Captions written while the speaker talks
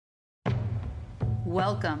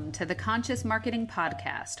Welcome to the Conscious Marketing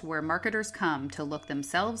Podcast, where marketers come to look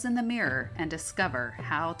themselves in the mirror and discover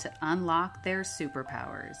how to unlock their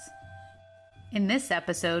superpowers. In this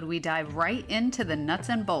episode, we dive right into the nuts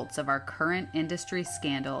and bolts of our current industry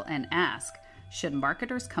scandal and ask, should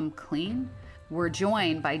marketers come clean? We're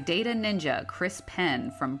joined by data ninja Chris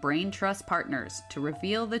Penn from Brain Trust Partners to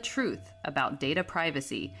reveal the truth about data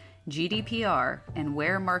privacy, GDPR, and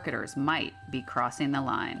where marketers might be crossing the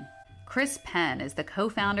line. Chris Penn is the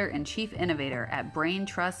co-founder and chief innovator at Brain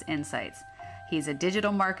Trust Insights. He's a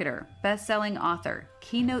digital marketer, best-selling author,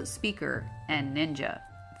 keynote speaker, and ninja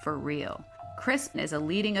for real. Chris is a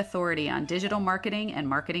leading authority on digital marketing and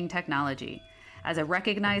marketing technology. As a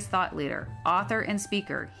recognized thought leader, author, and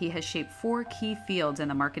speaker, he has shaped 4 key fields in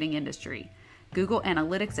the marketing industry: Google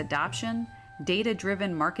Analytics adoption,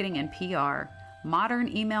 data-driven marketing and PR,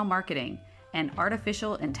 modern email marketing, and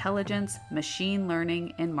artificial intelligence, machine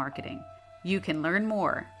learning in marketing. You can learn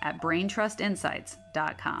more at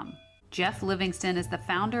braintrustinsights.com. Jeff Livingston is the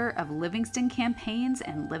founder of Livingston Campaigns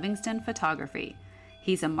and Livingston Photography.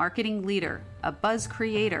 He's a marketing leader, a buzz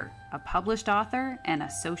creator, a published author, and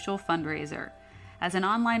a social fundraiser. As an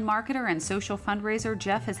online marketer and social fundraiser,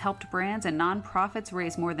 Jeff has helped brands and nonprofits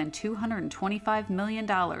raise more than $225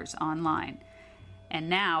 million online. And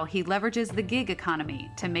now he leverages the gig economy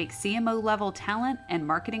to make CMO-level talent and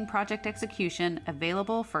marketing project execution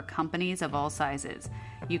available for companies of all sizes.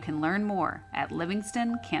 You can learn more at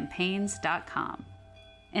livingstoncampaigns.com.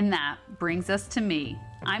 And that brings us to me.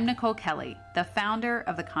 I'm Nicole Kelly, the founder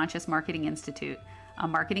of the Conscious Marketing Institute, a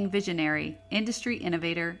marketing visionary, industry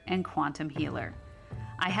innovator, and quantum healer.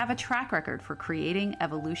 I have a track record for creating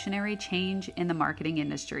evolutionary change in the marketing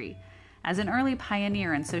industry. As an early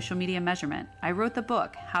pioneer in social media measurement, I wrote the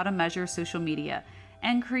book, How to Measure Social Media,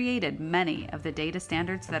 and created many of the data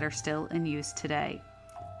standards that are still in use today.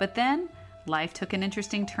 But then, life took an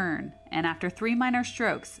interesting turn, and after 3 minor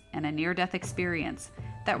strokes and a near-death experience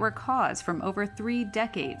that were caused from over 3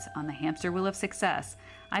 decades on the hamster wheel of success,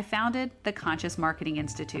 I founded the Conscious Marketing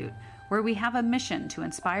Institute, where we have a mission to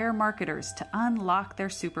inspire marketers to unlock their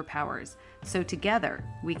superpowers, so together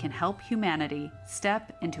we can help humanity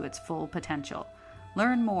step into its full potential.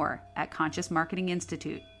 Learn more at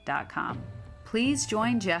consciousmarketinginstitute.com. Please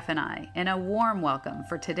join Jeff and I in a warm welcome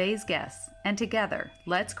for today's guests, and together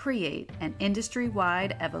let's create an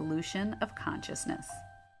industry-wide evolution of consciousness.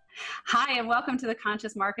 Hi, and welcome to the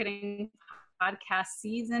Conscious Marketing Podcast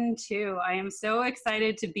Season 2. I am so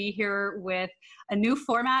excited to be here with a new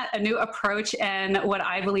format, a new approach, and what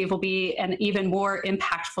I believe will be an even more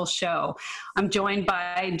impactful show. I'm joined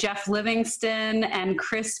by Jeff Livingston and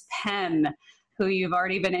Chris Penn, who you've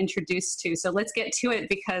already been introduced to. So let's get to it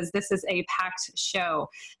because this is a packed show.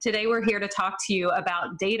 Today we're here to talk to you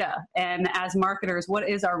about data, and as marketers, what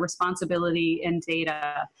is our responsibility in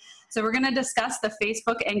data? So we're going to discuss the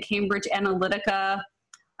Facebook and Cambridge Analytica,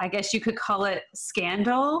 I guess you could call it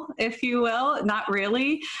scandal, if you will, not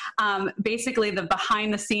really. Basically, the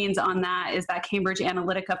behind the scenes on that is that Cambridge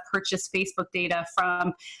Analytica purchased Facebook data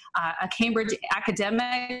from a Cambridge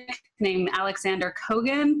academic named Alexander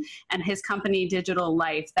Kogan and his company Digital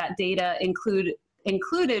Life. That data included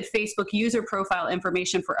Facebook user profile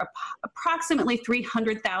information for approximately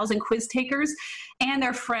 300,000 quiz takers and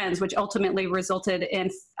their friends, which ultimately resulted in,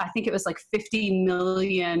 I think it was like 50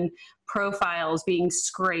 million profiles being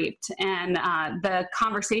scraped. And the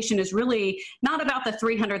conversation is really not about the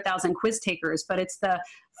 300,000 quiz takers, but it's the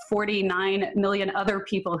 49 million other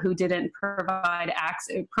people who didn't provide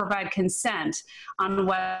consent on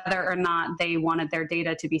whether or not they wanted their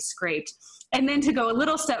data to be scraped. And then to go a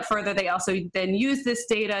little step further, they also then use this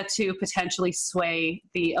data to potentially sway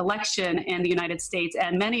the election in the United States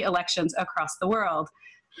and many elections across the world.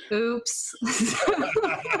 Oops.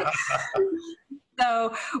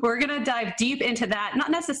 So we're going to dive deep into that,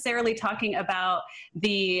 not necessarily talking about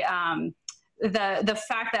the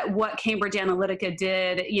fact that what Cambridge Analytica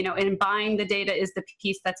did, in buying the data is the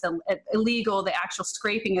piece that's illegal. The actual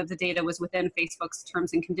scraping of the data was within Facebook's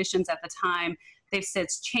terms and conditions at the time. They've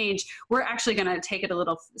since changed. We're actually going to take it a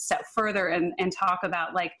little step further and talk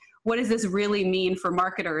about, like, what does this really mean for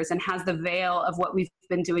marketers, and has the veil of what we've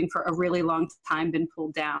been doing for a really long time been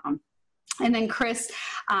pulled down? And then Chris,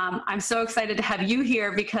 I'm so excited to have you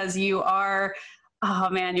here because you are, oh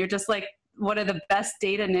man, you're just like one of the best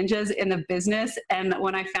data ninjas in the business. And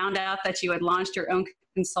when I found out that you had launched your own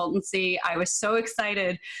consultancy, I was so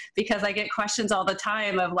excited because I get questions all the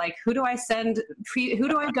time of like, who do I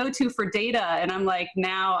go to for data? And I'm like,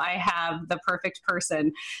 now I have the perfect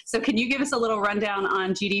person. So can you give us a little rundown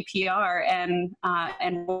on GDPR and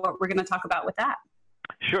what we're going to talk about with that?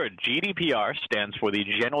 Sure. GDPR stands for the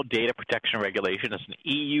General Data Protection Regulation. It's an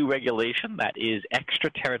EU regulation that is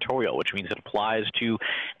extraterritorial, which means it applies to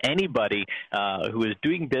anybody who is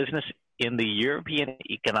doing business in the European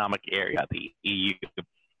Economic Area, the EU.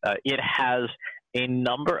 It has a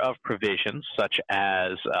number of provisions, such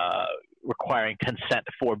as requiring consent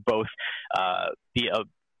for both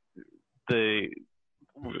the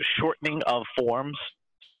shortening of forms.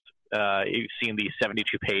 You've seen the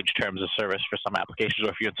 72-page terms of service for some applications,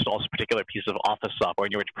 or if you install a particular piece of Office software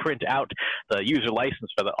and you were to print out the user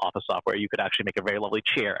license for the Office software, you could actually make a very lovely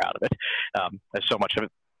chair out of it. There's so much of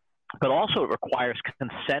it. But also it requires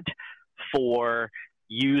consent for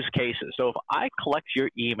use cases. So if I collect your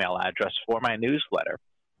email address for my newsletter,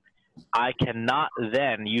 I cannot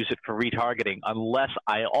then use it for retargeting unless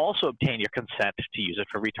I also obtain your consent to use it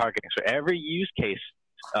for retargeting. So every use case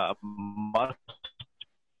must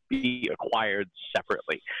be acquired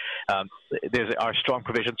separately. There are strong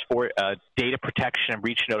provisions for data protection and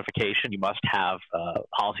breach notification. You must have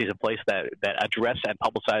policies in place that address and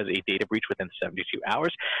publicize a data breach within 72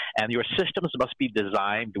 hours. And your systems must be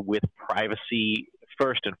designed with privacy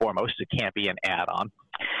first and foremost. It can't be an add-on.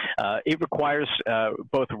 It requires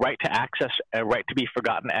both right to access, a right to be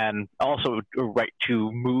forgotten, and also a right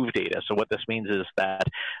to move data. So what this means is that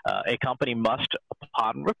a company must,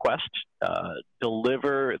 upon request,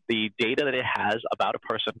 deliver the data that it has about a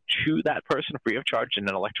person to that person free of charge in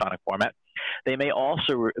an electronic format. They may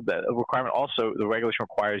also, the regulation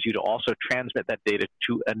requires you to also transmit that data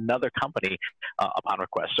to another company upon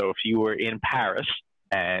request. So if you were in Paris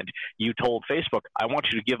and you told Facebook, I want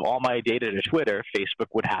you to give all my data to Twitter, Facebook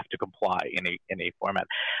would have to comply in a format.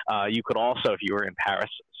 You could also, if you were in Paris,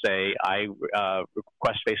 say, I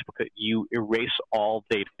request Facebook that you erase all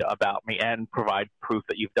data about me and provide proof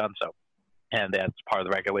that you've done so. And that's part of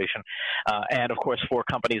the regulation. And of course, for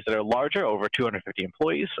companies that are larger, over 250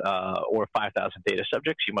 employees or 5,000 data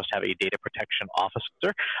subjects, you must have a data protection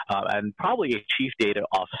officer and probably a chief data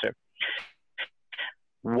officer.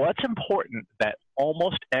 What's important that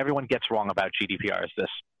almost everyone gets wrong about GDPR is this.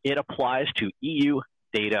 It applies to EU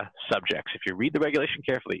data subjects. If you read the regulation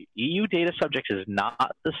carefully, EU data subjects is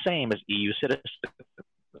not the same as EU citizens.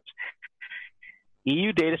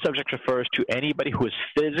 EU data subject refers to anybody who is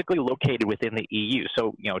physically located within the EU.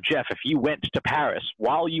 So, Jeff, if you went to Paris,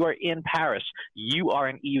 while you are in Paris, you are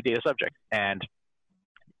an EU data subject. And,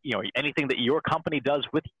 anything that your company does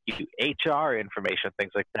with you, HR information,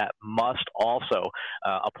 things like that, must also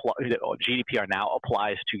apply. GDPR now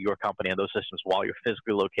applies to your company and those systems while you're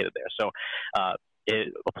physically located there. So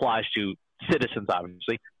it applies to citizens,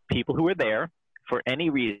 obviously, people who are there for any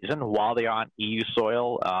reason while they are on EU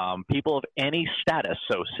soil, people of any status,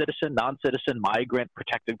 so citizen, non-citizen, migrant,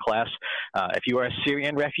 protected class. If you are a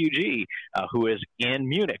Syrian refugee who is in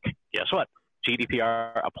Munich, guess what?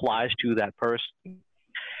 GDPR applies to that person.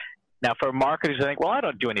 Now, for marketers who think, well, I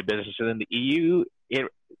don't do any business within the EU,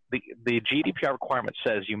 the GDPR requirement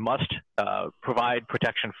says you must provide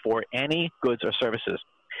protection for any goods or services.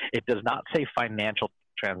 It does not say financial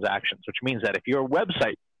transactions, which means that if your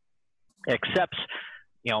website accepts,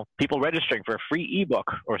 people registering for a free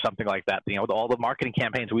ebook or something like that, all the marketing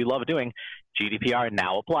campaigns we love doing, GDPR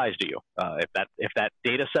now applies to you. If that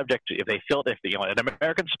data subject, if an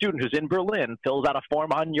American student who's in Berlin fills out a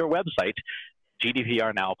form on your website,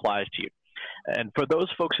 GDPR now applies to you. And for those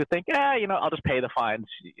folks who think, I'll just pay the fines,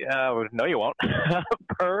 no, you won't.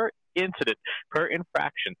 Per incident, per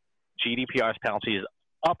infraction, GDPR's penalty is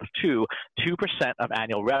up to 2% of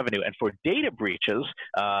annual revenue. And for data breaches,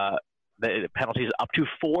 the penalty is up to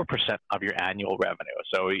 4% of your annual revenue.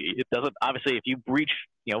 So it doesn't, obviously, if you breach,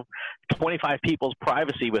 25 people's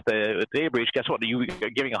privacy with a data breach, guess what? You're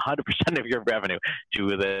giving 100% of your revenue to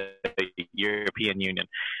the European Union.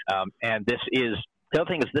 And the other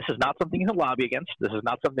thing is, this is not something you can lobby against. This is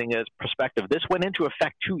not something that's prospective. This went into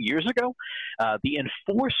effect 2 years ago. The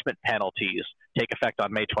enforcement penalties take effect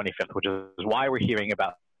on May 25th, which is why we're hearing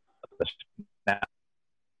about this now.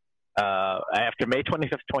 After May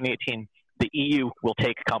 25th, 2018, the EU will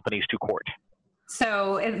take companies to court.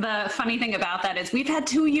 So the funny thing about that is we've had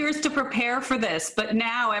 2 years to prepare for this, but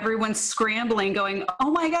now everyone's scrambling going,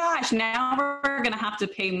 oh my gosh, now we're going to have to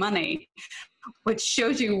pay money, which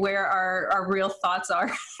shows you where our real thoughts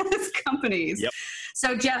are as companies. Yep.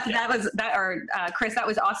 So Jeff, Chris, that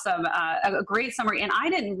was awesome. A great summary. And I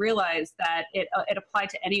didn't realize that it applied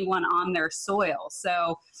to anyone on their soil.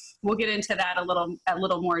 So we'll get into that a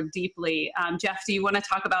little more deeply. Jeff, do you want to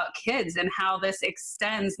talk about kids and how this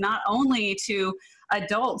extends not only to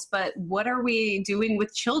adults, but what are we doing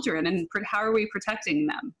with children and how are we protecting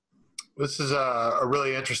them? This is a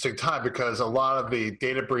really interesting time because a lot of the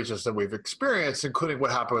data breaches that we've experienced, including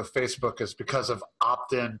what happened with Facebook, is because of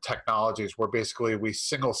opt-in technologies where basically we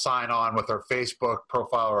single sign on with our Facebook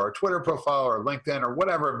profile or our Twitter profile or LinkedIn or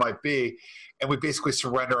whatever it might be. And we basically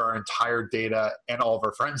surrender our entire data and all of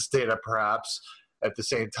our friends' data perhaps at the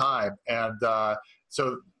same time. And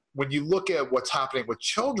so when you look at what's happening with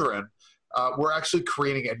children, we're actually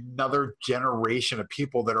creating another generation of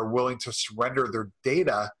people that are willing to surrender their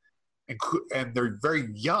data, and they're very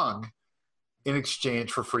young, in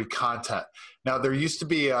exchange for free content. Now, there used to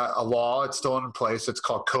be a law, it's still in place, it's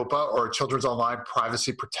called COPA, or Children's Online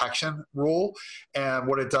Privacy Protection Rule. And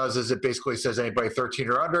what it does is it basically says anybody 13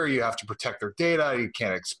 or under, you have to protect their data, you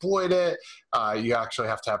can't exploit it, you actually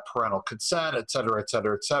have to have parental consent, et cetera, et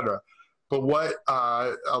cetera, et cetera. But what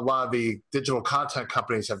a lot of the digital content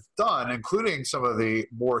companies have done, including some of the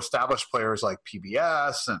more established players like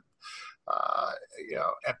PBS and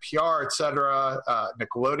NPR, et cetera,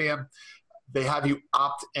 Nickelodeon, they have you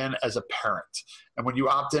opt in as a parent. And when you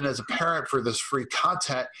opt in as a parent for this free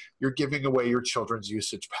content, you're giving away your children's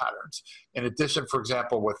usage patterns. In addition, for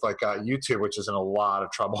example, with like YouTube, which is in a lot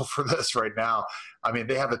of trouble for this right now, I mean,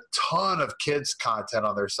 they have a ton of kids content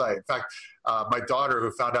on their site. In fact, my daughter,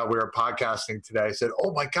 who found out we were podcasting today, said,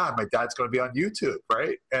 "Oh my God, my dad's going to be on YouTube,"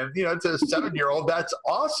 right? And, to a 7-year-old, that's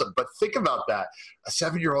awesome. But think about that. A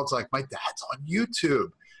 7-year-old's like, "My dad's on YouTube."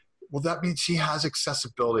 Well, that means she has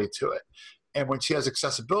accessibility to it. And when she has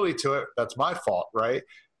accessibility to it, that's my fault, right?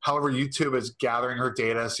 However, YouTube is gathering her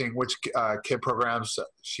data, seeing which kid programs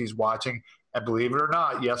she's watching. And believe it or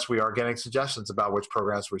not, yes, we are getting suggestions about which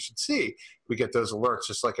programs we should see. We get those alerts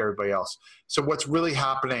just like everybody else. So what's really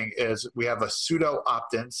happening is we have a pseudo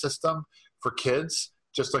opt-in system for kids,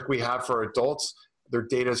 just like we have for adults. Their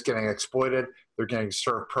data is getting exploited. They're getting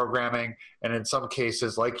served programming. And in some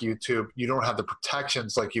cases, like YouTube, you don't have the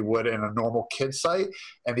protections like you would in a normal kid site.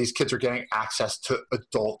 And these kids are getting access to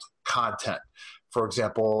adult content. For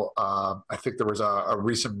example, I think there was a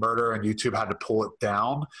recent murder and YouTube had to pull it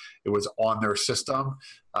down. It was on their system.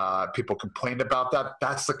 People complained about that.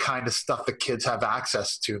 That's the kind of stuff that kids have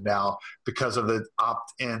access to now because of the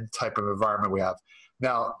opt-in type of environment we have.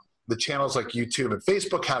 Now, the channels like YouTube and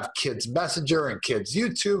Facebook have kids Messenger and kids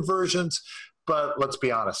YouTube versions, but let's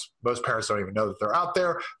be honest, most parents don't even know that they're out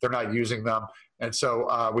there. They're not using them. And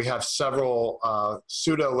so we have several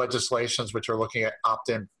pseudo legislations which are looking at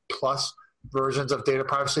opt-in plus versions of data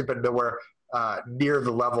privacy, but nowhere near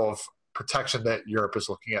the level of protection that Europe is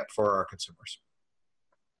looking at for our consumers.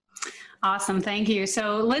 Awesome, thank you.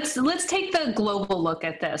 So let's take the global look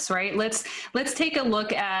at this, right? Let's take a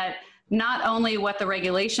look at not only what the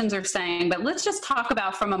regulations are saying, but let's just talk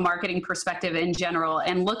about from a marketing perspective in general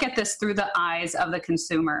and look at this through the eyes of the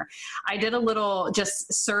consumer. I did a little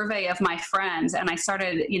just survey of my friends and I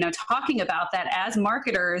started, talking about that as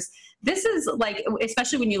marketers. This is like,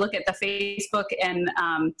 especially when you look at the Facebook and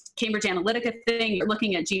Cambridge Analytica thing, you're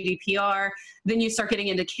looking at GDPR, then you start getting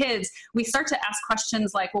into kids, we start to ask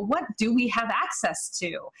questions like, well, what do we have access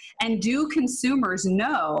to? And do consumers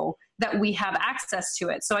know that we have access to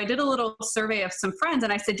it? So I did a little survey of some friends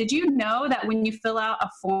and I said, did you know that when you fill out a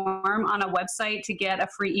form on a website to get a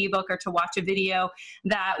free ebook or to watch a video,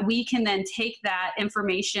 that we can then take that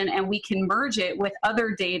information and we can merge it with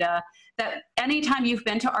other data, that anytime you've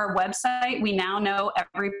been to our website, we now know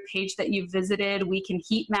every page that you've visited. We can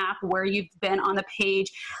heat map where you've been on the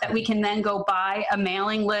page, that we can then go buy a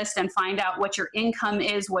mailing list and find out what your income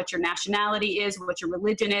is, what your nationality is, what your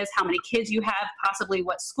religion is, how many kids you have, possibly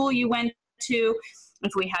what school you went to.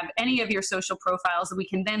 If we have any of your social profiles, we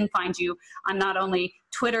can then find you on not only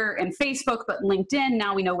Twitter and Facebook, but LinkedIn.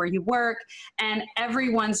 Now we know where you work, and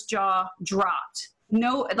everyone's jaw dropped.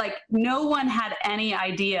 No one had any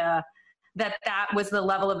idea that was the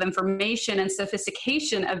level of information and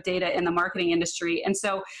sophistication of data in the marketing industry. And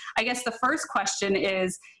so I guess the first question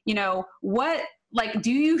is, do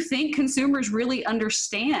you think consumers really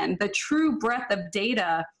understand the true breadth of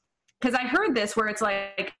data? Because I heard this where it's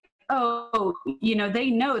like, oh, they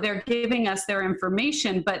know they're giving us their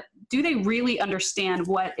information, but do they really understand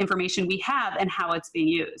what information we have and how it's being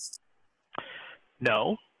used?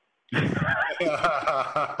 No.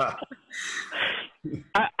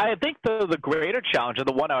 I think the greater challenge, and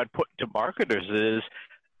the one I would put to marketers, is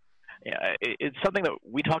it's something that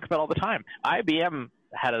we talk about all the time. IBM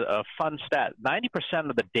had a fun stat. 90%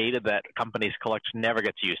 of the data that companies collect never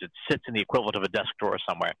gets used. It sits in the equivalent of a desk drawer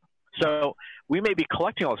somewhere. So we may be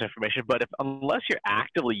collecting all this information, but unless you're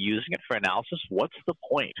actively using it for analysis, what's the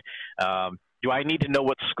point? Do I need to know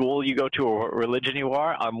what school you go to or what religion you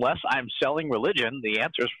are? Unless I'm selling religion, the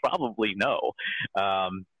answer is probably no.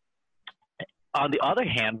 On the other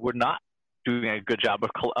hand, we're not doing a good job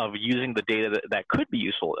of using the data that could be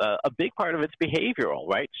useful. A big part of it's behavioral,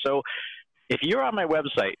 right? So if you're on my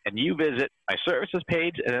website and you visit my services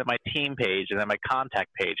page and then my team page and then my contact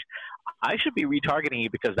page, I should be retargeting you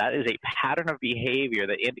because that is a pattern of behavior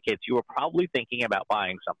that indicates you are probably thinking about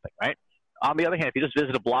buying something, right? On the other hand, if you just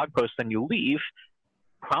visit a blog post and you leave,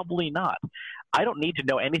 probably not. I don't need to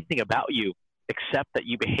know anything about you except that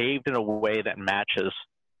you behaved in a way that matches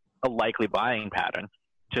a likely buying pattern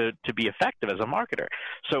to be effective as a marketer.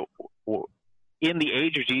 So in the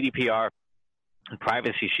age of GDPR and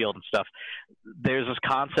Privacy Shield and stuff, there's this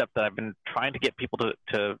concept that I've been trying to get people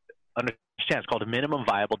to understand. It's called minimum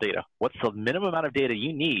viable data. What's the minimum amount of data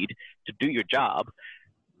you need to do your job?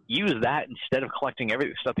 Use that instead of collecting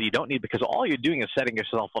every stuff that you don't need, because all you're doing is setting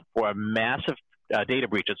yourself up for a massive data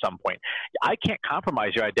breach at some point. I can't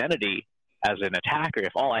compromise your identity as an attacker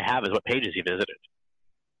if all I have is what pages you visited.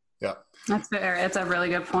 Yeah. That's fair. It's a really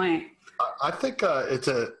good point. I think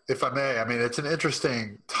if I may, I mean, it's an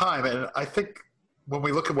interesting time. And I think when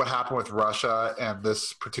we look at what happened with Russia and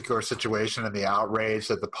this particular situation and the outrage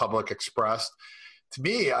that the public expressed, to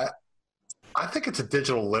me, I think it's a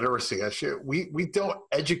digital literacy issue. We don't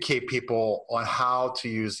educate people on how to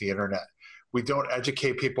use the internet. We don't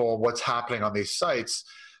educate people on what's happening on these sites.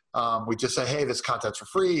 We just say, hey, this content's for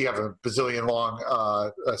free. You have a bazillion long,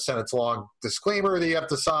 sentence long disclaimer that you have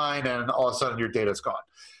to sign, and all of a sudden your data's gone.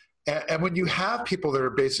 And when you have people that are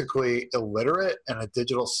basically illiterate in a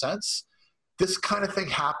digital sense, this kind of thing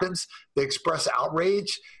happens. They express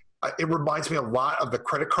outrage. It reminds me a lot of the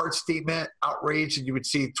credit card statement outrage that you would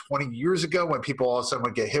see 20 years ago when people all of a sudden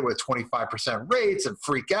would get hit with 25% rates and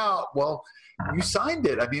freak out. Well, you signed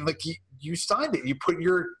it. I mean, like you signed it. You put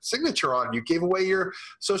your signature on. You gave away your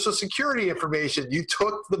social security information. You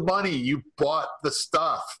took the money. You bought the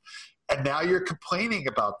stuff. And now you're complaining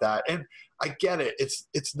about that. And I get it.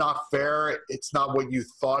 It's not fair. It's not what you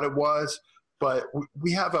thought it was. But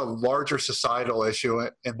we have a larger societal issue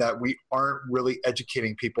in that we aren't really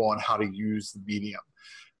educating people on how to use the medium.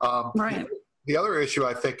 Right. The other issue,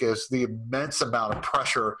 I think, is the immense amount of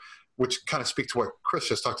pressure, which kind of speaks to what Chris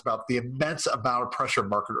just talked about, the immense amount of pressure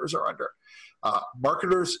marketers are under.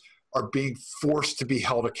 Marketers are being forced to be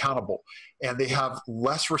held accountable, and they have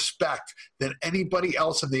less respect than anybody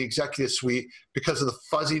else in the executive suite because of the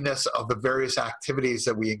fuzziness of the various activities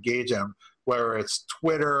that we engage in, whether it's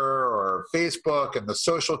Twitter or Facebook and the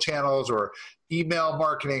social channels or email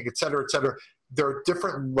marketing, et cetera, et cetera. There are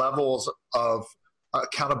different levels of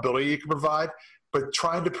accountability you can provide, but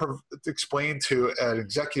trying to explain to an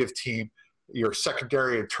executive team your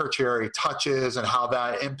secondary and tertiary touches and how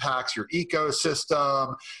that impacts your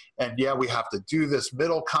ecosystem. And yeah, we have to do this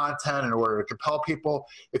middle content in order to compel people.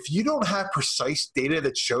 If you don't have precise data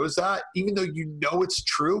that shows that, even though you know it's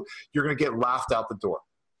true, you're going to get laughed out the door.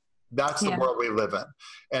 That's the world we live in.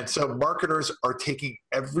 And so marketers are taking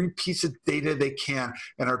every piece of data they can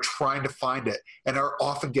and are trying to find it and are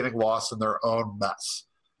often getting lost in their own mess.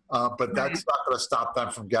 But that's not going to stop them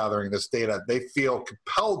from gathering this data. They feel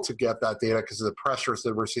compelled to get that data because of the pressures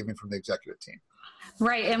they're receiving from the executive team.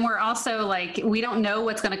 Right. And we're also like, we don't know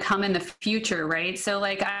what's going to come in the future, right? So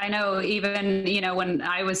like, I know even, when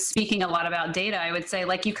I was speaking a lot about data, I would say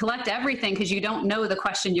like, you collect everything because you don't know the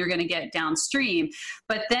question you're going to get downstream.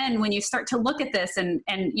 But then when you start to look at this and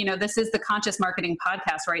this is the Conscious Marketing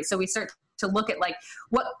Podcast, right? So we start to look at like,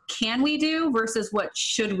 what can we do versus what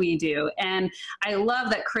should we do? And I love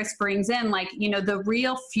that Chris brings in like, the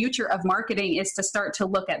real future of marketing is to start to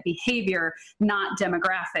look at behavior, not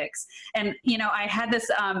demographics. And, I had this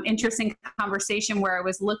interesting conversation where I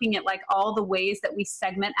was looking at like all the ways that we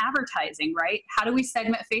segment advertising, right? How do we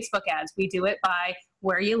segment Facebook ads? We do it by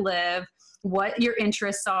where you live, what your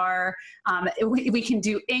interests are. We can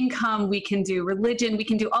do income, we can do religion, we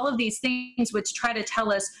can do all of these things which try to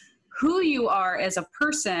tell us who you are as a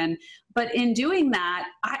person. But in doing that,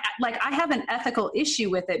 I have an ethical issue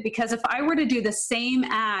with it, because if I were to do the same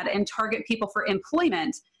ad and target people for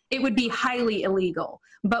employment, it would be highly illegal.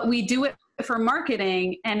 But we do it for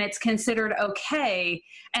marketing and it's considered okay.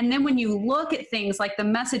 And then when you look at things like the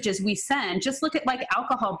messages we send, just look at like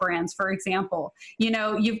alcohol brands, for example.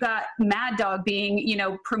 You've got Mad Dog being,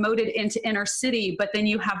 promoted into inner city, but then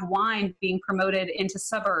you have wine being promoted into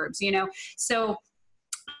suburbs, So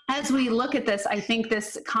as we look at this, I think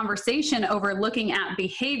this conversation over looking at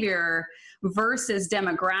behavior versus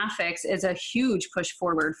demographics is a huge push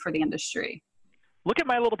forward for the industry. Look at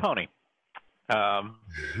My Little Pony. One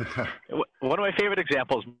of my favorite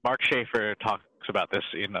examples, Mark Schaefer talks about this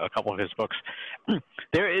in a couple of his books.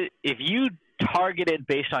 If you targeted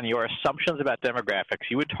based on your assumptions about demographics,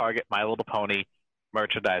 you would target My Little Pony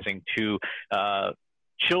merchandising to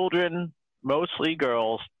children, mostly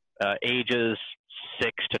girls, ages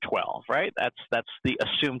 6 to 12, right? That's the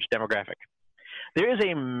assumed demographic. There is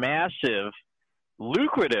a massive,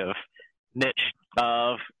 lucrative niche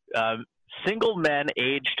of single men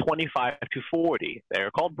aged 25 to 40.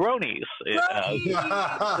 They're called bronies.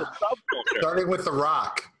 Starting with The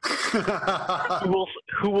Rock.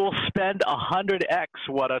 who will spend 100x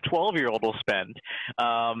what a 12-year-old will spend.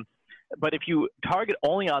 But if you target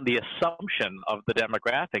only on the assumption of the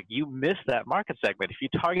demographic, you miss that market segment. If you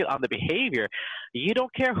target on the behavior, you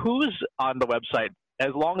don't care who's on the website as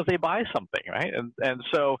long as they buy something, right? And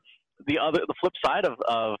so the flip side of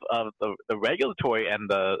the regulatory and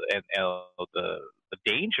the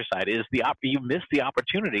danger side is you miss the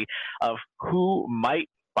opportunity of who might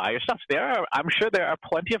buy your stuff. I'm sure there are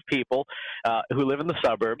plenty of people who live in the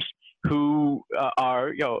suburbs who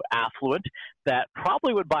are affluent that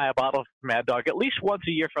probably would buy a bottle of Mad Dog at least once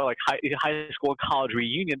a year for like high school and college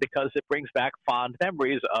reunion because it brings back fond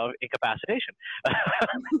memories of incapacitation.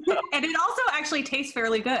 And it also actually tastes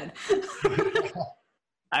fairly good.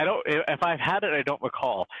 If I've had it, I don't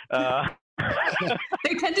recall.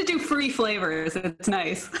 They tend to do free flavors. It's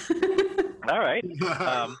nice. All right.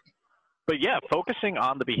 But yeah, focusing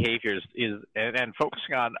on the behaviors and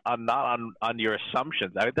focusing on your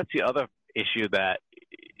assumptions. I mean, that's the other issue that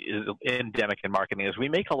is endemic in marketing is we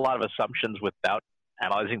make a lot of assumptions without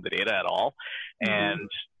analyzing the data at all, and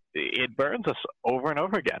it burns us over and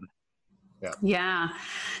over again. Yeah.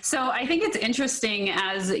 So I think it's interesting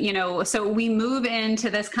so we move into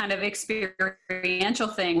this kind of experiential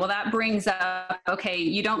thing. Well, that brings up, okay,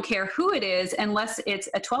 you don't care who it is unless it's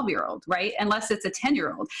a 12-year-old, right? Unless it's a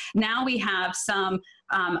 10-year-old. Now we have some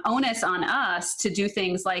onus on us to do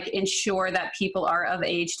things like ensure that people are of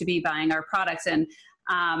age to be buying our products. And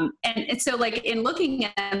so like in looking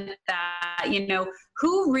at that,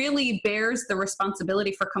 who really bears the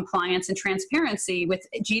responsibility for compliance and transparency with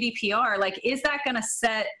GDPR? Like, is that going to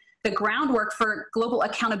set the groundwork for global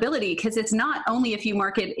accountability? Because it's not only if you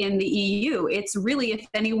market in the EU, it's really if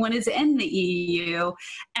anyone is in the EU.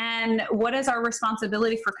 And what is our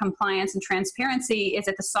responsibility for compliance and transparency? Is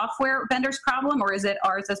it the software vendor's problem or is it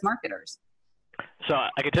ours as marketers? So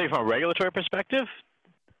I can tell you from a regulatory perspective,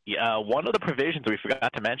 one of the provisions we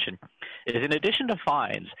forgot to mention is in addition to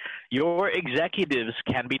fines, your executives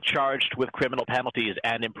can be charged with criminal penalties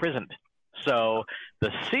and imprisoned. So the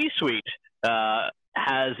C-suite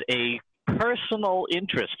has a personal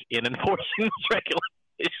interest in enforcing this regulation.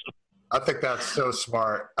 I think that's so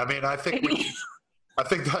smart. I mean, I think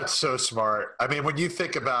that's so smart. I mean, when you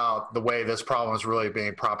think about the way this problem is really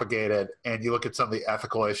being propagated and you look at some of the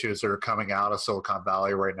ethical issues that are coming out of Silicon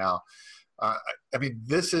Valley right now, I mean,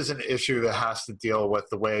 this is an issue that has to deal with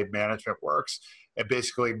the way management works and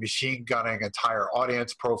basically machine gunning entire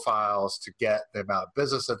audience profiles to get the amount of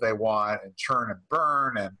business that they want and churn and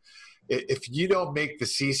burn. And if you don't make the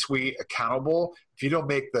C-suite accountable, if you don't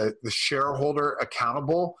make the shareholder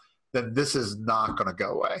accountable, then this is not going to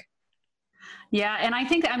go away. Yeah. And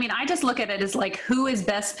I just look at it as like, who is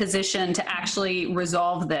best positioned to actually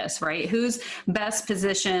resolve this, right? Who's best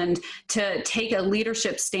positioned to take a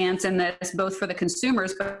leadership stance in this, both for the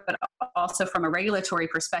consumers, but also from a regulatory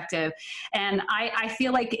perspective. And I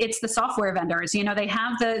feel like it's the software vendors. They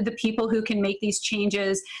have the people who can make these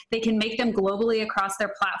changes. They can make them globally across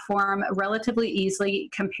their platform relatively easily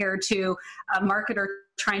compared to a marketer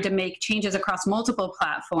trying to make changes across multiple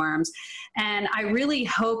platforms. And I really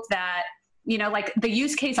hope that like the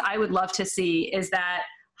use case I would love to see is that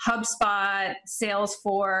HubSpot,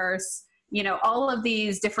 Salesforce, all of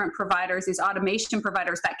these different providers, these automation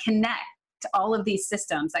providers that connect all of these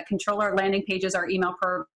systems that control our landing pages, our email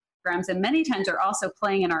programs, and many times are also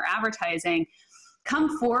playing in our advertising,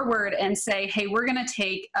 come forward and say, hey, we're going to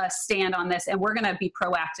take a stand on this and we're going to be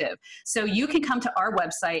proactive. So you can come to our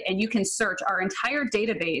website and you can search our entire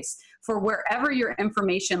database for wherever your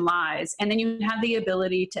information lies. And then you have the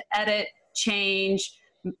ability to edit, change,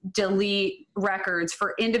 delete records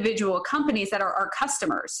for individual companies that are our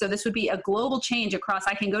customers. So this would be a global change across,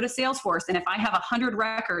 I can go to Salesforce, and if I have 100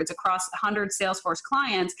 records across 100 Salesforce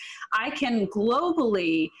clients, I can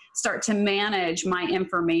globally start to manage my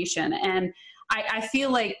information. And I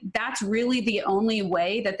feel like that's really the only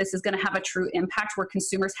way that this is going to have a true impact where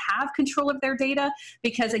consumers have control of their data.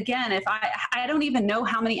 Because again, if I don't even know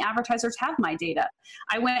how many advertisers have my data.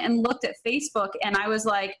 I went and looked at Facebook and I was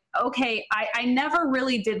like, okay, I never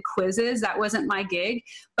really did quizzes. That wasn't my gig,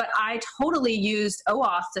 but I totally used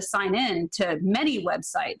OAuth to sign in to many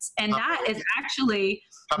websites. And that is actually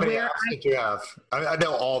how many apps did you have? I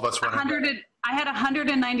know all of us went 100. I had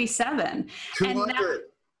 197. 200.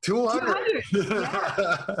 200.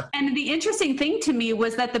 Yeah. And the interesting thing to me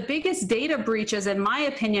was that the biggest data breaches, in my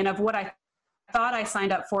opinion, of what I thought I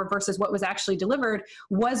signed up for versus what was actually delivered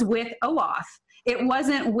was with OAuth. It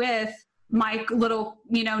wasn't with my little,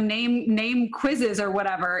 name quizzes or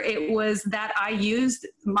whatever. It was that I used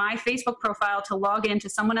my Facebook profile to log into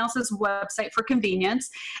someone else's website for convenience.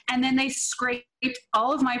 And then they scraped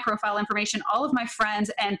all of my profile information, all of my friends,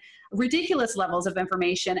 and ridiculous levels of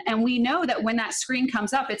information. And we know that when that screen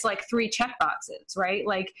comes up, it's like 3 checkboxes, right?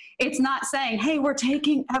 Like, it's not saying, hey, we're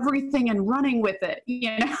taking everything and running with it,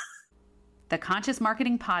 The Conscious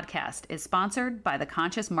Marketing Podcast is sponsored by the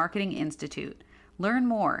Conscious Marketing Institute. Learn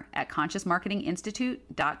more at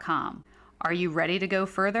consciousmarketinginstitute.com. Are you ready to go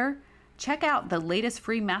further? Check out the latest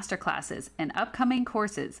free masterclasses and upcoming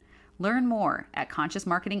courses. Learn more at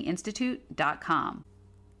consciousmarketinginstitute.com.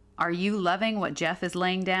 Are you loving what Jeff is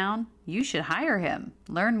laying down? You should hire him.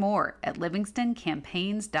 Learn more at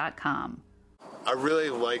livingstoncampaigns.com. I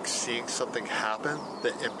really like seeing something happen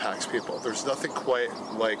that impacts people. There's nothing quite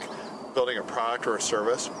like building a product or a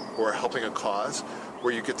service or helping a cause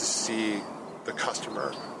where you get to see the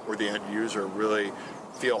customer or the end user really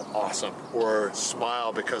feel awesome or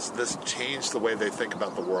smile because this changed the way they think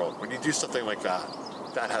about the world. When you do something like that,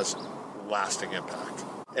 that has lasting impact.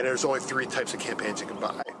 And there's only 3 types of campaigns you can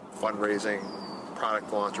buy: fundraising,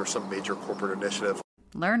 product launch, or some major corporate initiative.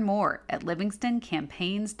 Learn more at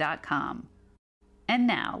livingstoncampaigns.com. And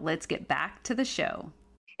now let's get back to the show.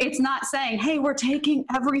 It's not saying, hey, we're taking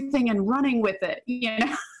everything and running with it, You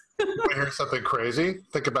want to hear something crazy?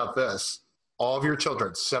 Think about this. All of your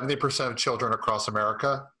children, 70% of children across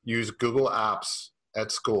America use Google Apps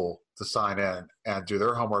at school to sign in and do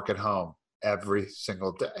their homework at home every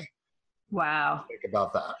single day. Wow. Think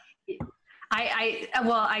about that.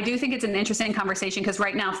 I do think it's an interesting conversation because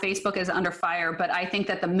right now Facebook is under fire, but I think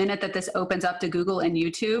that the minute that this opens up to Google and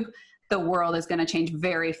YouTube, the world is going to change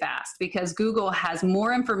very fast because Google has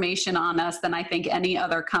more information on us than I think any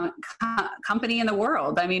other company in the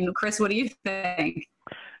world. I mean, Chris, what do you think?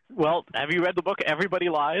 Well, have you read the book Everybody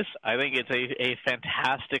Lies? I think it's a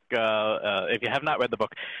fantastic, if you have not read the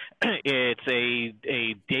book, it's a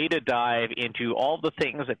data dive into all the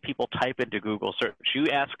things that people type into Google search.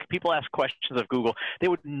 People ask questions of Google they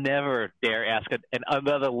would never dare ask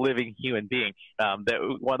another living human being.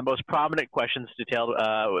 One of the most prominent questions detailed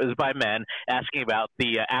is by men asking about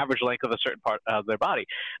the average length of a certain part of their body.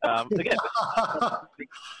 Again,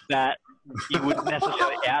 that you wouldn't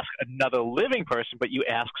necessarily ask another living person, but you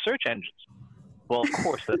ask search engines. Well, of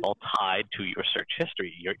course, that's all tied to your search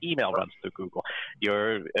history. Your email runs through Google.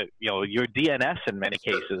 Your DNS in many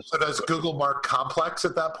cases. So does Google mark complex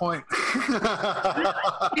at that point?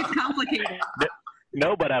 It's complicated.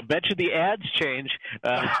 No, but I bet you the ads change.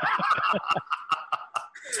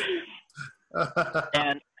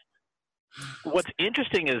 And what's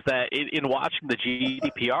interesting is that in watching the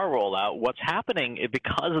GDPR rollout, what's happening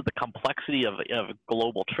because of the complexity of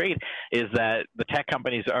global trade is that the tech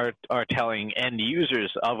companies are telling end users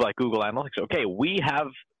of like Google Analytics, okay, we have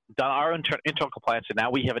done our internal compliance and now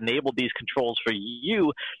we have enabled these controls for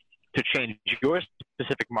you to change your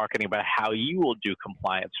specific marketing about how you will do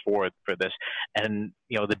compliance for this. And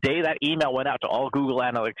the day that email went out to all Google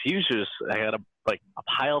Analytics users, I got a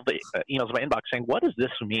pile of the emails in my inbox saying, what does this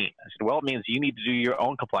mean? I said, well, it means you need to do your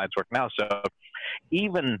own compliance work now. So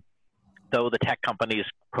even though the tech companies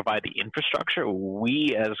provide the infrastructure,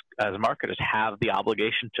 we as marketers have the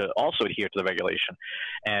obligation to also adhere to the regulation.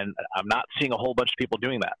 And I'm not seeing a whole bunch of people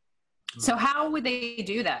doing that. So how would they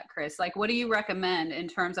do that, Chris? Like, what do you recommend in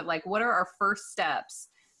terms of like, what are our first steps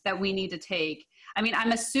that we need to take? I mean,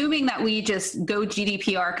 I'm assuming that we just go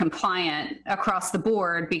GDPR compliant across the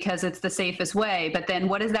board because it's the safest way, but then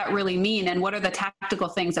what does that really mean? And what are the tactical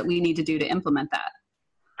things that we need to do to implement that?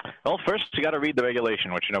 Well, first you got to read the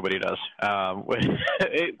regulation, which nobody does.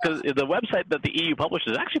 Because the website that the EU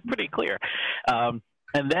publishes is actually pretty clear.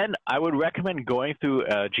 And then I would recommend going through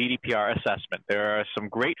a GDPR assessment. There are some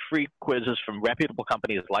great free quizzes from reputable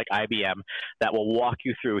companies like IBM that will walk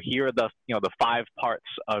you through. Here are the 5 parts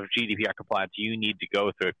of GDPR compliance you need to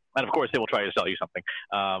go through. And of course, they will try to sell you something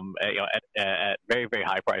at very, very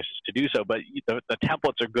high prices to do so. But the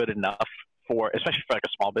templates are good enough especially for like a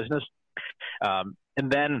small business.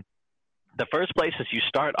 And then the first places you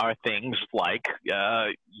start are things like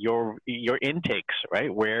your intakes,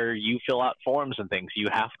 right? Where you fill out forms and things. You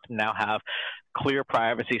have to now have clear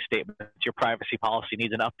privacy statements. Your privacy policy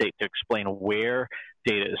needs an update to explain where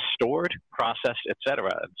data is stored, processed, etc.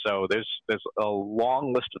 And so there's a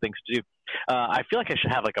long list of things to do. I feel like I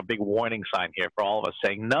should have like a big warning sign here for all of us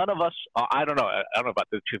saying none of us. I don't know about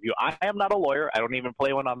the two of you. I am not a lawyer. I don't even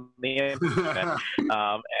play one on the internet.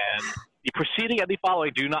 And the preceding and the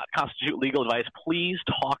following do not constitute legal advice. Please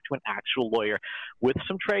talk to an actual lawyer with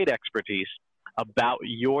some trade expertise about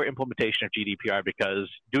your implementation of GDPR, because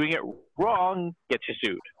doing it wrong gets you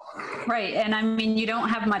sued. Right. And I mean, you don't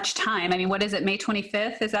have much time. I mean, what is it, May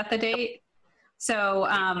 25th? Is that the date? So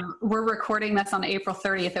we're recording this on April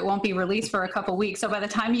 30th. It won't be released for a couple weeks. So by the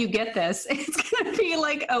time you get this, it's going to be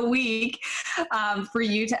like a week for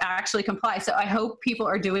you to actually comply. So I hope people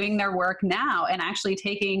are doing their work now and actually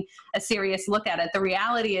taking a serious look at it. The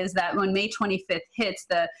reality is that when May 25th hits,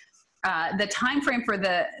 the time frame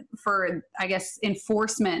for I guess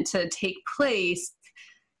enforcement to take place,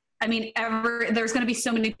 I mean, there's going to be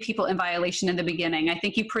so many people in violation in the beginning. I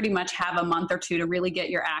think you pretty much have a month or two to really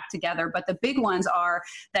get your act together. But the big ones are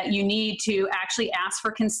that you need to actually ask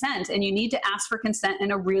for consent, and you need to ask for consent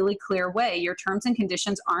in a really clear way. Your terms and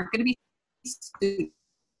conditions aren't going to be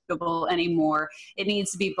suitable anymore. It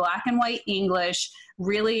needs to be black and white English,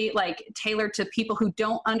 really like tailored to people who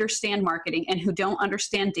don't understand marketing and who don't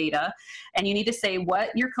understand data. And you need to say what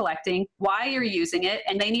you're collecting, why you're using it,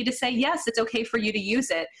 and they need to say, yes, it's okay for you to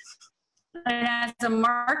use it. And as a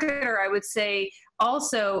marketer, I would say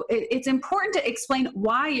also it's important to explain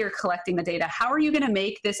why you're collecting the data. How are you going to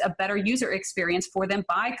make this a better user experience for them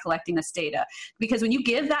by collecting this data? Because when you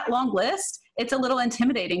give that long list, it's a little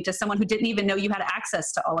intimidating to someone who didn't even know you had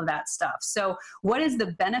access to all of that stuff. So what is the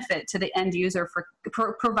benefit to the end user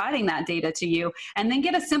for providing that data to you? And then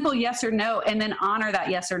get a simple yes or no, and then honor that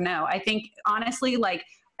yes or no. I think honestly, like,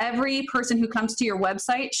 every person who comes to your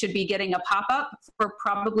website should be getting a pop-up for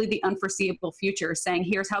probably the unforeseeable future saying,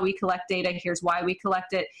 here's how we collect data, here's why we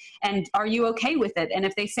collect it, and are you okay with it? And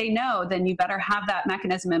if they say no, then you better have that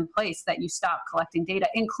mechanism in place that you stop collecting data,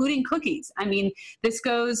 including cookies. I mean, this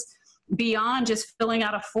goes beyond just filling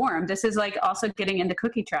out a form. This is like also getting into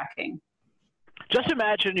cookie tracking. Just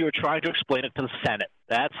imagine you were trying to explain it to the Senate.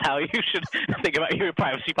 That's how you should think about your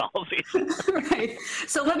privacy policies. Right.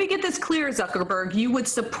 So let me get this clear, Zuckerberg. You would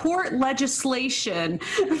support legislation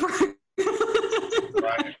for...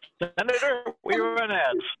 Right. Senator, we run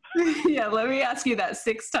ads. Yeah, let me ask you that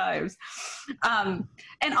 6 times. And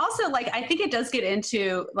also, like, I think it does get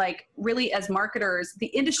into, like, really as marketers, the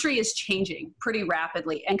industry is changing pretty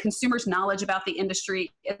rapidly, and consumers' knowledge about the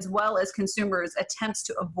industry, as well as consumers' attempts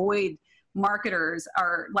to avoid marketers,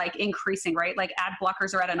 are like increasing, right? Like ad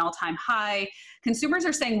blockers are at an all-time high. Consumers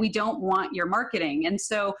are saying, we don't want your marketing. And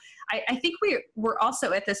so I think we're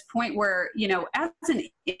also at this point where, you know, as an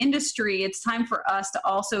industry, it's time for us to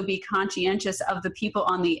also be conscientious of the people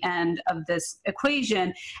on the end of this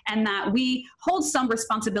equation, and that we hold some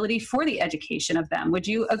responsibility for the education of them. Would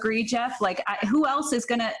you agree, Jeff? Like, who else is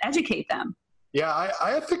going to educate them? Yeah,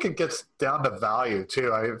 I think it gets down to value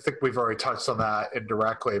too. I think we've already touched on that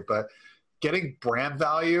indirectly, but getting brand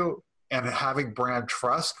value and having brand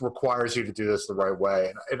trust requires you to do this the right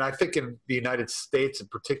way. And I think in the United States in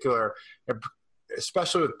particular,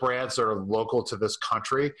 especially with brands that are local to this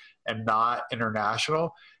country and not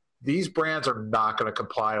international, these brands are not going to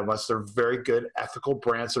comply unless they're very good, ethical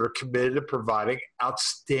brands that are committed to providing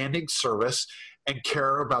outstanding service and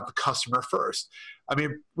care about the customer first. I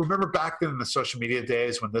mean, remember back in the social media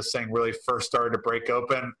days when this thing really first started to break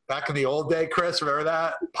open? Back in the old day, Chris, remember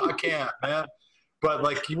that? PodCamp, man. But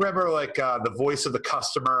like, you remember like the voice of the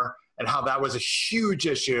customer and how that was a huge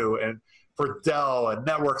issue, and for Dell and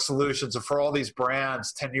Network Solutions and for all these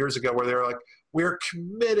brands 10 years ago, where they were like, we're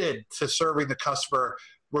committed to serving the customer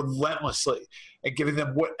relentlessly and giving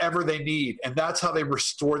them whatever they need. And that's how they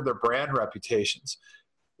restored their brand reputations.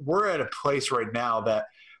 We're at a place right now that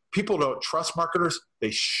people don't trust marketers. They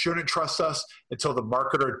shouldn't trust us until the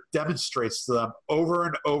marketer demonstrates to them over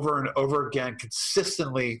and over and over again,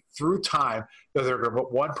 consistently through time, that they're going to,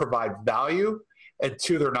 1, provide value, and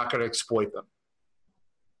 2, they're not going to exploit them.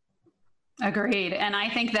 Agreed. And I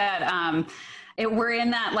think that we're in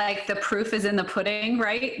that, like, the proof is in the pudding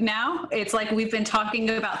right now. It's like we've been talking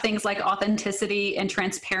about things like authenticity and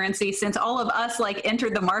transparency since all of us like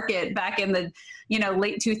entered the market back in the, you know,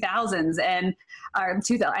 late 2000s. And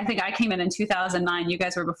I think I came in 2009. You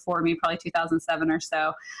guys were before me, probably 2007 or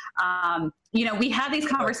so. You know, we had these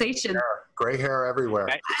conversations. Gray hair everywhere.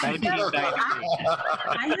 I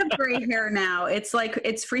have gray hair now. It's like,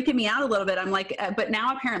 it's freaking me out a little bit. I'm like, but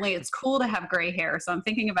now apparently it's cool to have gray hair. So I'm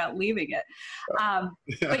thinking about leaving it.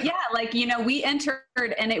 But yeah, like, you know, we entered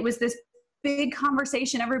and it was this big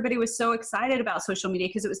conversation. Everybody was so excited about social media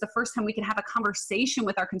because it was the first time we could have a conversation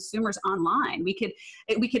with our consumers online. We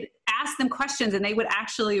could ask them questions and they would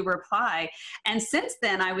actually reply. And since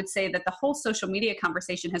then, I would say that the whole social media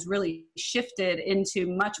conversation has really shifted into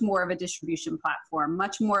much more of a distribution platform,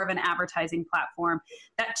 much more of an advertising platform.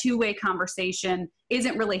 That two-way conversation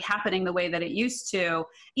isn't really happening the way that it used to,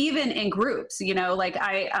 even in groups. You know, like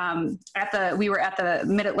we were at the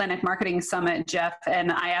Mid-Atlantic Marketing Summit, Jeff,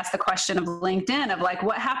 and I asked the question of LinkedIn of like,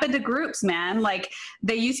 what happened to groups, man? Like,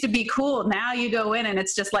 they used to be cool. Now you go in and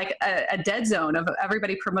it's just like a dead zone of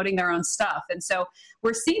everybody promoting their own stuff. And so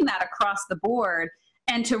we're seeing that across the board.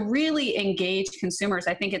 And to really engage consumers,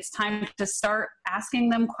 I think it's time to start asking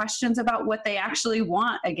them questions about what they actually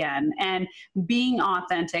want again, and being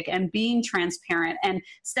authentic and being transparent and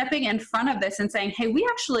stepping in front of this and saying, hey, we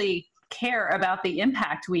actually care about the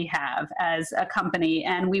impact we have as a company,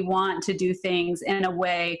 and we want to do things in a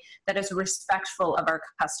way that is respectful of our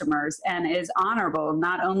customers and is honorable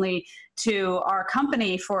not only to our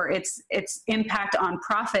company for its impact on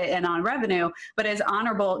profit and on revenue, but is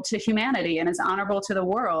honorable to humanity and is honorable to the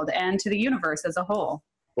world and to the universe as a whole.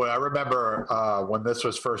 Well, I remember when this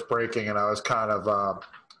was first breaking, and I was kind of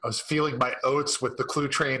I was feeling my oats with the Clue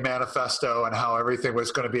Train manifesto and how everything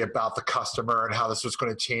was going to be about the customer and how this was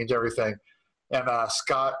going to change everything. And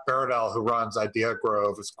Scott Baradell, who runs Idea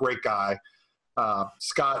Grove, is a great guy.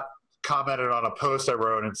 Scott commented on a post I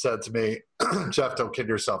wrote and said to me, Jeff, don't kid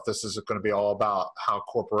yourself. This is going to be all about how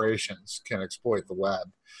corporations can exploit the web.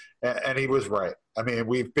 And he was right. I mean,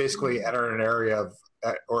 we've basically entered an area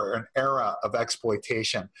an era of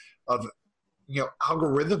exploitation, of,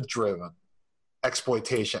 algorithm-driven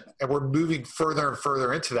exploitation. And we're moving further and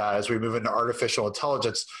further into that as we move into artificial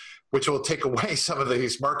intelligence, which will take away some of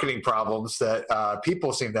these marketing problems that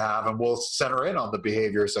people seem to have, and will center in on the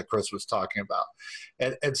behaviors that Chris was talking about.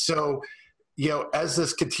 And so, as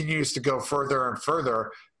this continues to go further and further,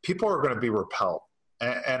 people are going to be repelled.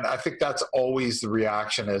 And I think that's always the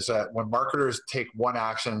reaction, is that when marketers take one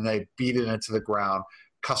action and they beat it into the ground,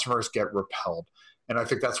 customers get repelled. And I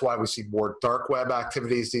think that's why we see more dark web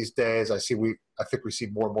activities these days. I think we see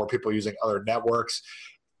more and more people using other networks.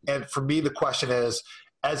 And for me, the question is,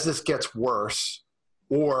 as this gets worse,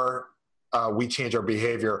 or we change our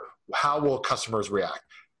behavior, how will customers react?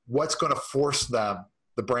 What's going to force them,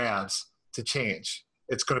 the brands, to change?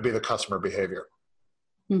 It's going to be the customer behavior.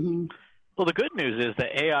 Mm-hmm. Well, the good news is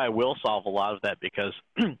that AI will solve a lot of that, because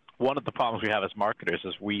one of the problems we have as marketers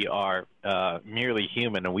is we are merely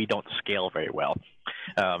human and we don't scale very well.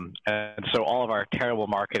 And so all of our terrible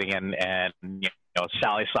marketing and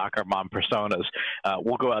Sally Soccer Mom personas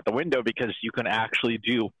will go out the window, because you can actually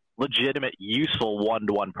do legitimate, useful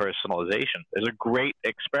one-to-one personalization. There's a great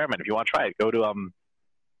experiment. If you want to try it, go to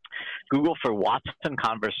Google for Watson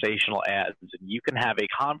conversational ads, and you can have a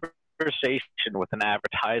conversation with an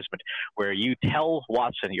advertisement where you tell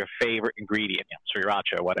Watson your favorite ingredient,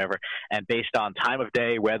 sriracha or whatever, and based on time of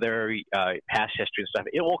day, weather, past history and stuff,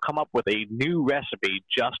 it will come up with a new recipe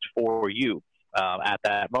just for you at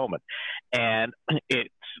that moment. And it's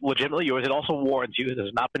legitimately yours. It also warns you. It has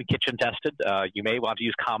not been kitchen tested. You may want to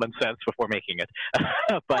use common sense before making it.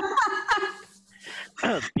 But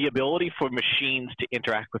the ability for machines to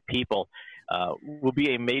interact with people will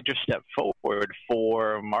be a major step forward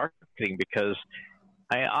for marketing, because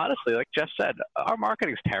honestly, like Jeff said, our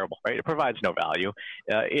marketing is terrible, right? It provides no value.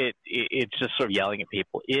 It's just sort of yelling at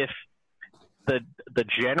people. If the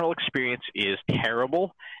general experience is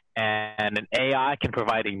terrible and an AI can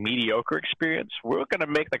provide a mediocre experience, we're going to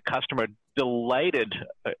make the customer delighted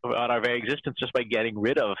on our very existence just by getting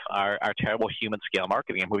rid of our terrible human scale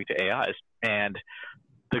marketing and moving to AIs. And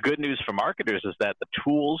the good news for marketers is that the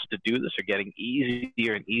tools to do this are getting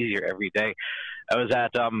easier and easier every day. I was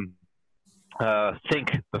at the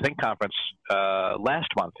Think conference last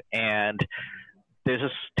month, and there's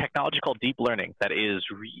this technology called deep learning that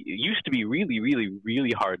used to be really, really,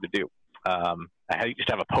 really hard to do. I used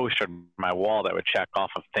to have a poster on my wall that would check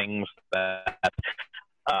off of things that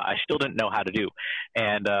I still didn't know how to do.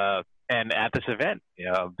 And at this event,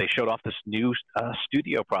 they showed off this new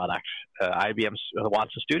studio product, IBM's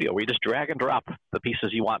Watson Studio, where you just drag and drop the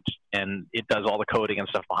pieces you want, and it does all the coding and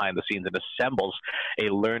stuff behind the scenes and assembles a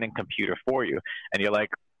learning computer for you. And you're like,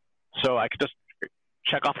 so I could just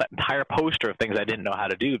check off that entire poster of things I didn't know how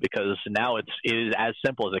to do, because now it is as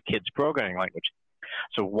simple as a kid's programming language.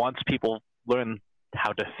 So once people learn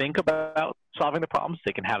how to think about solving the problems,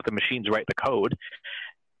 they can have the machines write the code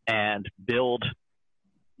and build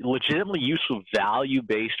legitimately useful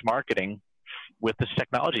value-based marketing with this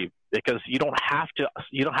technology, because you don't have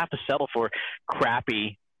to settle for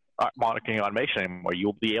crappy marketing automation anymore.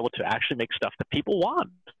 You'll be able to actually make stuff that people want.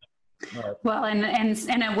 Well, and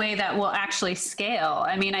in a way that will actually scale.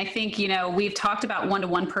 I mean, I think, we've talked about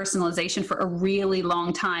one-to-one personalization for a really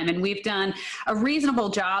long time, and we've done a reasonable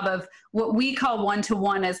job of what we call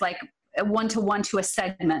one-to-one as like a one-to-one to a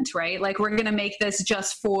segment, right? Like, we're going to make this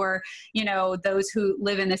just for, those who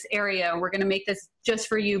live in this area. We're going to make this just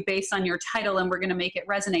for you based on your title, and we're going to make it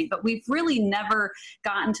resonate. But we've really never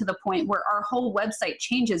gotten to the point where our whole website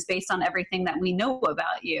changes based on everything that we know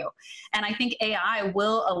about you. And I think AI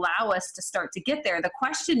will allow us to start to get there. The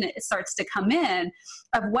question starts to come in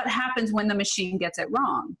of what happens when the machine gets it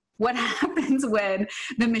wrong. What happens when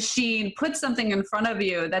the machine puts something in front of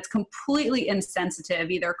you that's completely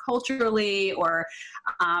insensitive, either culturally or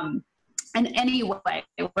in any way,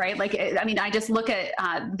 right? Like, I mean, I just look at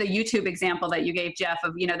the YouTube example that you gave, Jeff,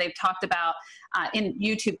 of, they've talked about in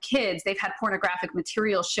YouTube Kids, they've had pornographic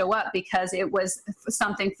material show up because it was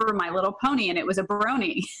something for My Little Pony, and it was a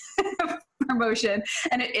brony promotion,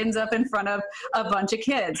 and it ends up in front of a bunch of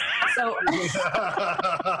kids. So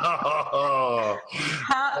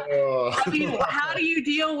how do you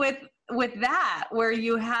deal with that, where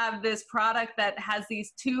you have this product that has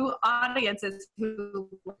these two audiences who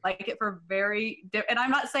like it for and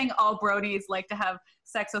I'm not saying all bronies like to have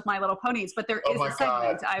sex with My Little Ponies, but there is a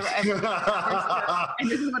segment. And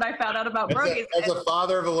this is what I found out about bronies. As a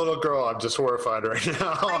father of a little girl, I'm just horrified right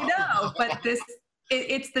now. I know, but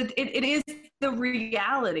it is the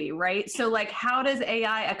reality, right? So, like, how does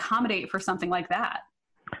AI accommodate for something like that?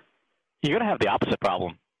 You're going to have the opposite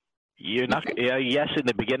problem. You're not. Yes, in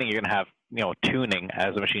the beginning, you're going to have tuning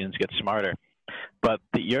as the machines get smarter, but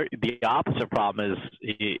the opposite problem is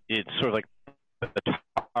it's sort of like the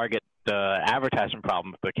target advertisement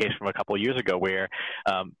problem, the case from a couple of years ago, where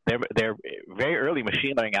their very early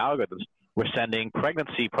machine learning algorithms were sending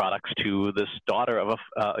pregnancy products to this daughter of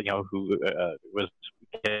who was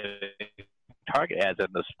getting target ads, and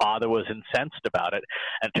this father was incensed about it,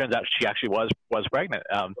 and it turns out she actually was pregnant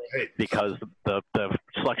because the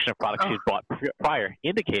selection of products she had bought prior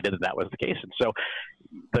indicated that was the case. And so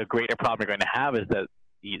the greater problem you're going to have is that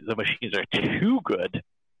the machines are too good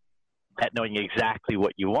at knowing exactly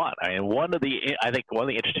what you want. I mean, one of the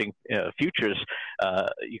interesting futures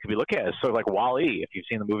you could be looking at is sort of like WALL-E, if you've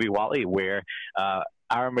seen the movie WALL-E, where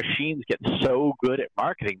our machines get so good at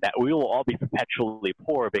marketing that we will all be perpetually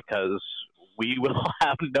poor because we will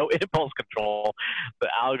have no impulse control. The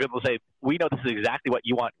algorithm will say, we know this is exactly what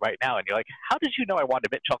you want right now. And you're like, how did you know I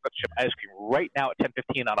wanted mint chocolate chip ice cream right now at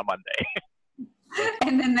 10:15 on a Monday?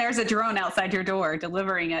 And then there's a drone outside your door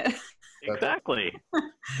delivering it. Exactly.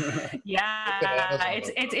 Yeah,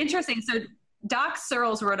 it's interesting. So Doc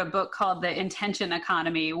Searls wrote a book called The Intention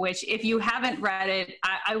Economy, which, if you haven't read it,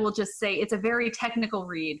 I will just say it's a very technical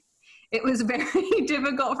read. It was very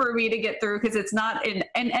difficult for me to get through because it's not in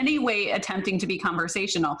any way attempting to be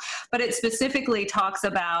conversational, but it specifically talks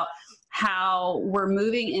about how we're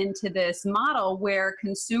moving into this model where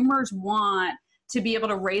consumers want to be able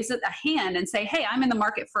to raise a hand and say, hey, I'm in the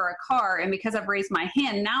market for a car, and because I've raised my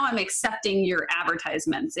hand, now I'm accepting your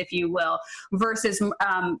advertisements, if you will, versus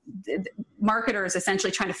marketers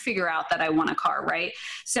essentially trying to figure out that I want a car, right?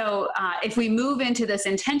 So if we move into this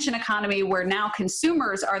intention economy where now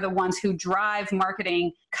consumers are the ones who drive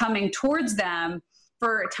marketing coming towards them,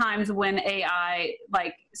 for times when AI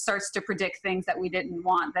starts to predict things that we didn't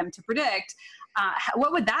want them to predict,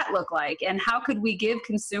 what would that look like? And how could we give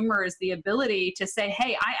consumers the ability to say,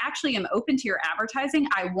 hey, I actually am open to your advertising.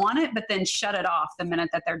 I want it, but then shut it off the minute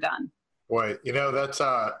that they're done. Boy, that's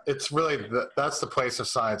it's really that's the place of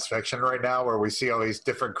science fiction right now, where we see all these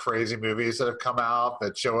different crazy movies that have come out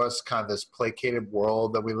that show us kind of this placated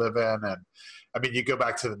world that we live in. And I mean, you go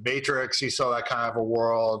back to The Matrix, you saw that kind of a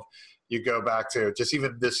world. You go back to just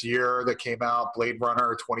even this year that came out, Blade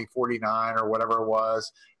Runner 2049 or whatever it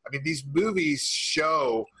was. I mean, these movies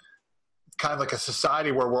show kind of like a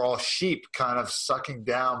society where we're all sheep kind of sucking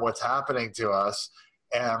down what's happening to us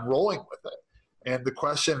and rolling with it. And the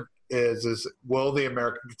question is will the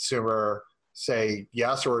American consumer say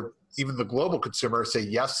yes, or even the global consumer say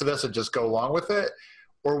yes to this and just go along with it?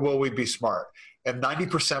 Or will we be smart? And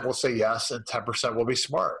 90% will say yes, and 10% will be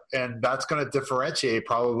smart. And that's going to differentiate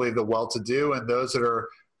probably the well-to-do and those that are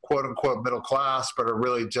quote-unquote middle class, but are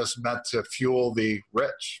really just meant to fuel the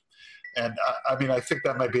rich. And I mean, I think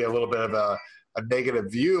that might be a little bit of a negative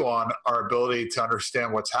view on our ability to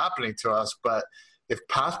understand what's happening to us. But if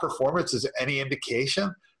past performance is any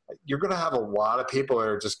indication, you're going to have a lot of people that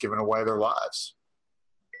are just giving away their lives.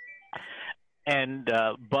 And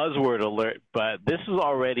buzzword alert, but this is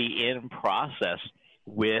already in process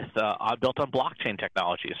with built on blockchain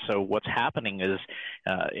technologies. So what's happening is,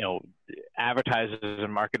 advertisers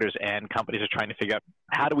and marketers and companies are trying to figure out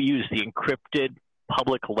how do we use the encrypted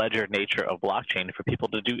public ledger nature of blockchain for people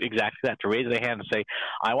to do exactly that, to raise their hand and say,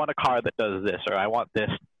 I want a car that does this, or I want this.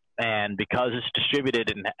 And because it's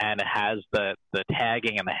distributed and it has the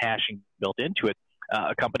tagging and the hashing built into it,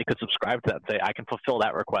 a company could subscribe to that and say, I can fulfill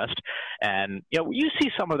that request. And, you see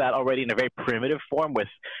some of that already in a very primitive form with,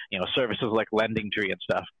 services like LendingTree and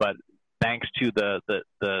stuff. But thanks to the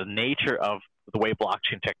nature of the way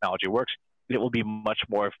blockchain technology works, it will be much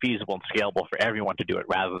more feasible and scalable for everyone to do it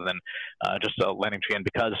rather than just a LendingTree. And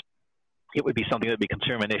because it would be something that would be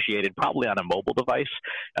consumer initiated, probably on a mobile device,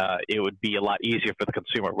 it would be a lot easier for the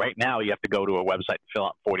consumer. Right now, you have to go to a website and fill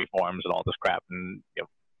out 40 forms and all this crap. And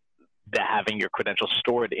having your credentials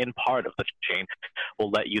stored in part of the chain will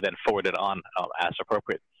let you then forward it on as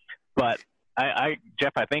appropriate. But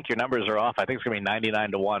Jeff, I think your numbers are off. I think it's going to be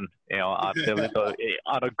 99 to 1, on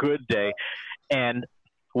a good day. And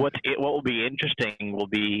what will be interesting will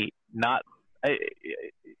be not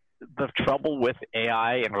the trouble with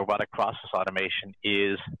AI and robotic process automation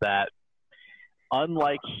is that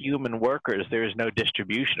unlike human workers, there is no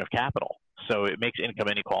distribution of capital. So it makes income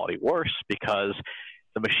inequality worse because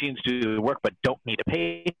the machines do the work but don't need a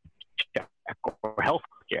paycheck or health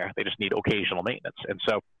care. They just need occasional maintenance. And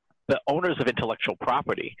so the owners of intellectual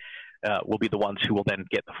property will be the ones who will then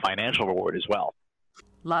get the financial reward as well.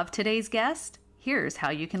 Love today's guest? Here's how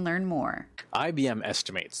you can learn more. IBM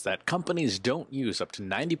estimates that companies don't use up to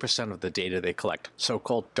 90% of the data they collect,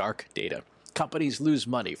 so-called dark data. Companies lose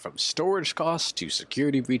money from storage costs to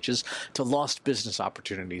security breaches to lost business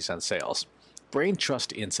opportunities and sales. Brain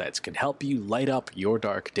Trust Insights can help you light up your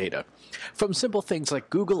dark data. From simple things like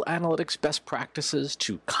Google Analytics best practices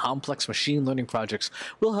to complex machine learning projects,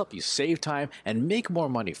 we'll help you save time and make more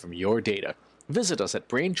money from your data. Visit us at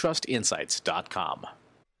braintrustinsights.com.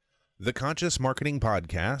 The Conscious Marketing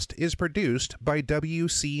Podcast is produced by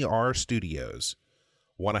WCR Studios.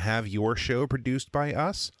 Want to have your show produced by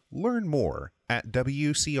us? Learn more at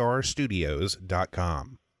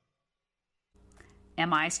WCRstudios.com.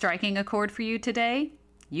 Am I striking a chord for you today?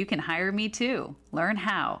 You can hire me too. Learn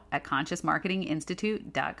how at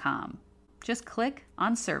consciousmarketinginstitute.com. Just click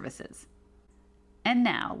on services. And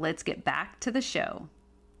now let's get back to the show.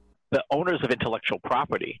 The owners of intellectual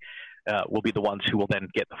property will be the ones who will then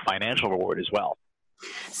get the financial reward as well.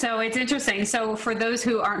 So it's interesting. So for those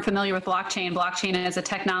who aren't familiar with blockchain, blockchain is a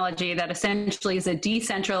technology that essentially is a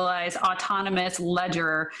decentralized, autonomous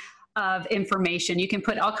ledger of information. You can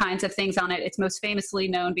put all kinds of things on it. It's most famously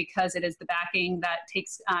known because it is the backing that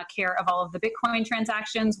takes care of all of the Bitcoin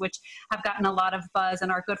transactions, which have gotten a lot of buzz. And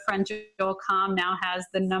our good friend Joel Comm now has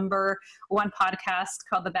the #1 podcast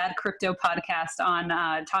called the Bad Crypto Podcast on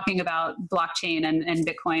talking about blockchain and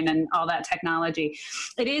Bitcoin and all that technology.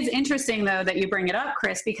 It is interesting, though, that you bring it up,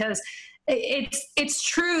 Chris, because it's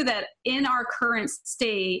true that in our current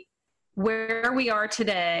state, where we are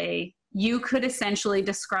today, you could essentially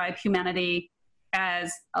describe humanity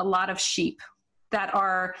as a lot of sheep that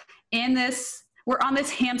are in this, we're on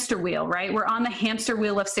this hamster wheel, right? We're on the hamster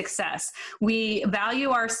wheel of success. We value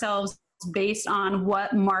ourselves based on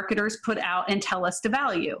what marketers put out and tell us to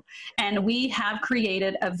value. And we have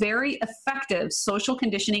created a very effective social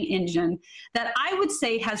conditioning engine that I would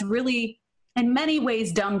say has really, in many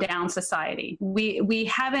ways, dumbed down society.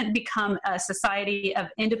 We haven't become a society of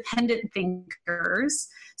independent thinkers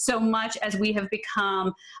so much as we have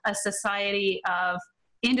become a society of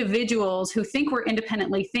individuals who think we're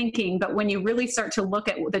independently thinking, but when you really start to look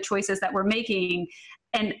at the choices that we're making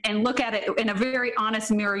and look at it in a very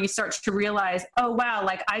honest mirror, you start to realize, oh, wow,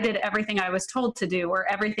 like I did everything I was told to do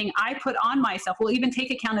or everything I put on myself. We'll even take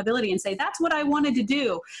accountability and say, that's what I wanted to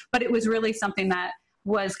do. But it was really something that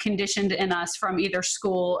was conditioned in us from either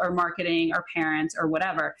school or marketing or parents or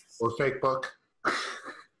whatever. Or fake book.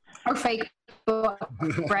 Or fake book,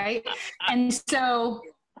 right? And so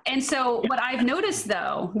what I've noticed,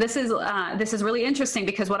 though, this is really interesting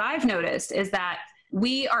because what I've noticed is that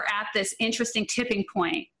we are at this interesting tipping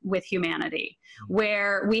point with humanity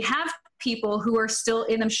where we have people who are still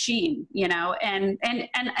in the machine, you know, and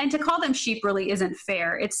to call them sheep really isn't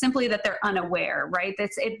fair. It's simply that they're unaware, right?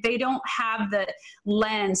 They don't have the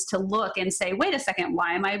lens to look and say, wait a second,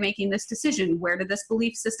 why am I making this decision? Where did this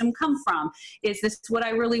belief system come from? Is this what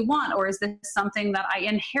I really want? Or is this something that I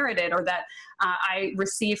inherited or that I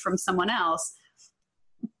received from someone else?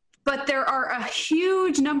 But there are a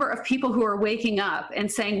huge number of people who are waking up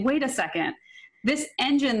and saying, wait a second, this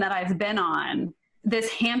engine that I've been on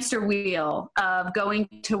this hamster wheel of going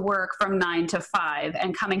to work from 9 to 5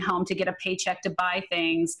 and coming home to get a paycheck to buy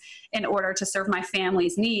things in order to serve my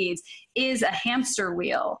family's needs is a hamster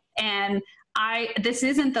wheel. And this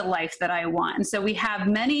isn't the life that I want. And so we have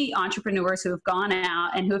many entrepreneurs who have gone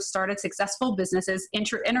out and who have started successful businesses,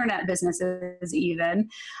 internet businesses even.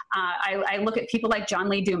 I look at people like John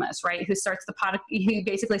Lee Dumas, right, who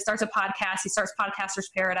basically starts a podcast. He starts Podcaster's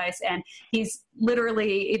Paradise, and he's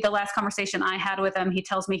literally, the last conversation I had with him, he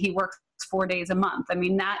tells me he works 4 days a month. I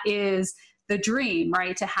mean, that is the dream,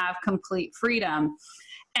 right, to have complete freedom.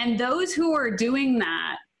 And those who are doing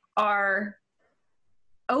that are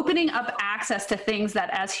opening up access to things that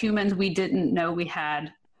as humans we didn't know we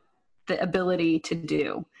had the ability to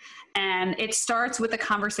do. And it starts with a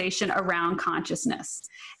conversation around consciousness.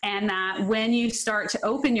 And that when you start to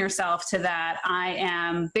open yourself to that, I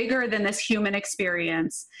am bigger than this human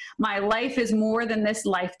experience. My life is more than this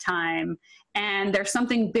lifetime. And there's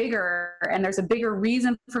something bigger, and there's a bigger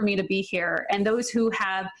reason for me to be here. And those who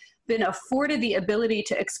have been afforded the ability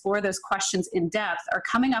to explore those questions in depth are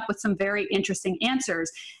coming up with some very interesting answers.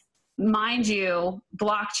 Mind you,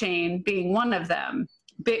 blockchain being one of them,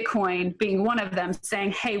 Bitcoin being one of them,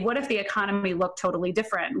 saying, hey, what if the economy looked totally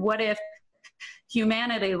different? What if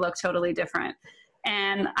humanity looked totally different?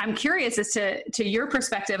 And I'm curious as to your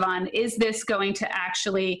perspective on, is this going to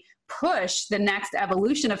actually push the next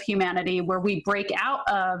evolution of humanity, where we break out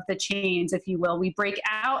of the chains, if you will, we break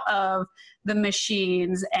out of the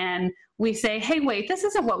machines, and we say, hey, wait, this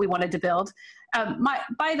isn't what we wanted to build.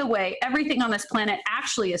 By the way, everything on this planet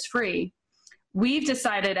actually is free. We've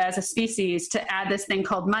decided as a species to add this thing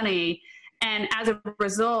called money. And as a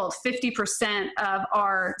result, 50% of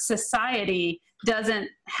our society doesn't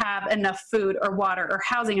have enough food or water or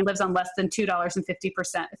housing and lives on less than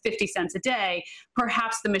 $2.50 a day.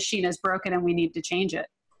 Perhaps the machine is broken and we need to change it.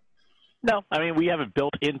 No, I mean, we have it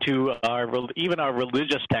built into even our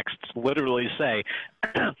religious texts literally say,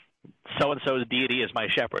 so-and-so's deity is my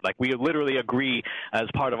shepherd. Like, we literally agree as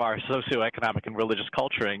part of our socioeconomic and religious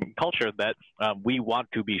culture that we want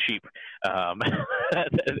to be sheep. And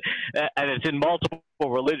it's in multiple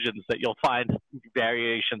religions that you'll find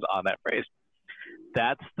variations on that phrase.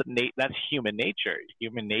 That's human nature.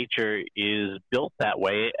 Human nature is built that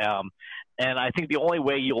way. And I think the only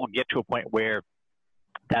way you'll get to a point where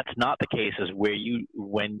that's not the case is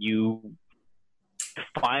when you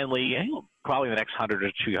finally, probably in the next 100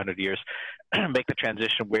 or 200 years, make the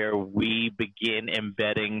transition where we begin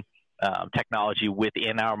embedding technology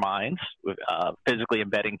within our minds, physically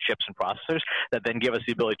embedding chips and processors that then give us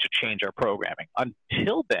the ability to change our programming.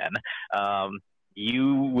 Until then,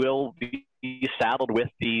 you will be saddled with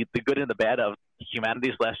the good and the bad of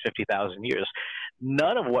humanity's last 50,000 years.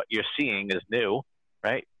 None of what you're seeing is new,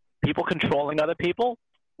 right? People controlling other people,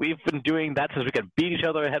 we've been doing that since we could beat each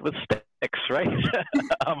other head with sticks, right?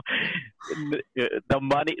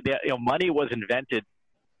 Money was invented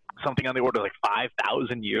something on the order of like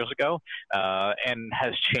 5,000 years ago, and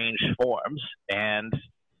has changed forms. And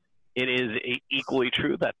it is equally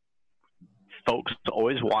true that folks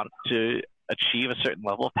always want to achieve a certain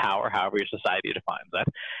level of power, however your society defines that,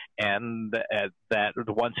 and that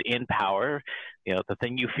once in power, the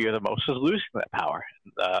thing you fear the most is losing that power.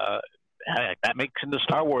 That makes into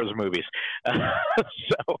Star Wars movies.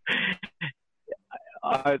 So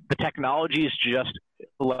the technologies just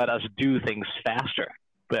let us do things faster.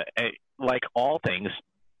 But like all things,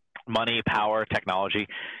 money, power, technology,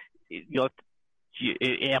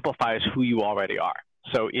 it amplifies who you already are.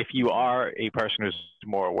 So if you are a person who's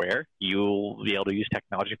more aware, you'll be able to use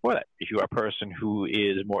technology for that. If you are a person who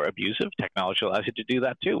is more abusive, technology allows you to do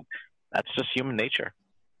that too. That's just human nature.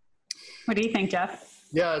 What do you think, Jeff?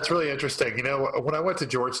 Yeah, it's really interesting. When I went to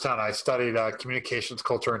Georgetown, I studied communications,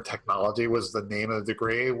 culture, and technology was the name of the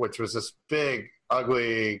degree, which was this big,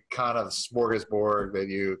 ugly kind of smorgasbord that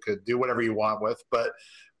you could do whatever you want with. But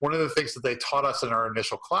one of the things that they taught us in our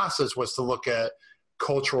initial classes was to look at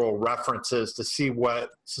cultural references to see what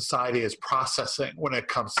society is processing when it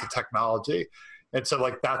comes to technology. And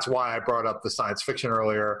so that's why I brought up the science fiction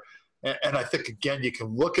earlier. And I think, again, you can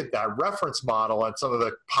look at that reference model and some of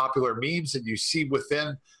the popular memes that you see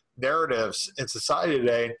within narratives in society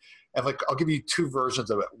today. And I'll give you two versions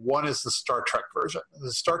of it. One is the Star Trek version.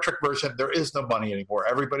 The Star Trek version, there is no money anymore.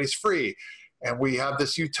 Everybody's free. And we have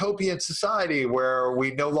this utopian society where we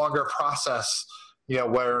no longer process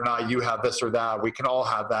whether or not you have this or that. We can all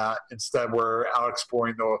have that. Instead, we're out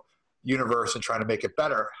exploring the universe and trying to make it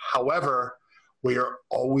better. However, we are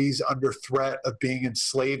always under threat of being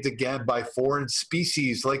enslaved again by foreign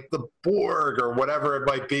species like the Borg or whatever it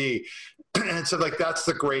might be. And so that's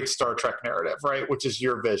the great Star Trek narrative, right? Which is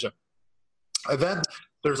your vision. And then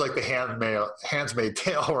there's like the Handmaid's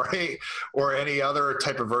Tale, right? Or any other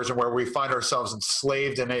type of version where we find ourselves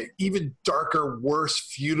enslaved in an even darker, worse,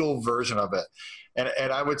 feudal version of it.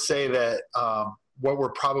 And I would say that what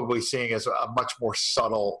we're probably seeing is a much more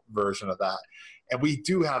subtle version of that. And we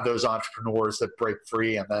do have those entrepreneurs that break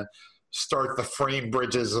free and then start the Frame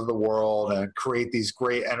Bridges of the world and create these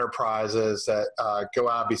great enterprises that go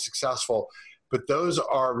out and be successful. But those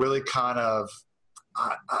are really kind of,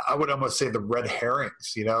 I would almost say, the red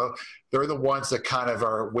herrings. You know, they're the ones that kind of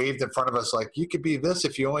are waved in front of us like, you could be this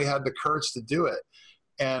if you only had the courage to do it.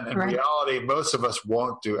 And in reality, most of us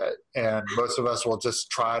won't do it. And most of us will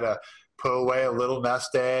just try to put away a little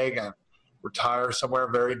nest egg and retire somewhere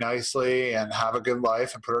very nicely and have a good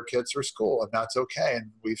life and put our kids through school. And that's okay.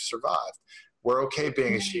 And we've survived. We're okay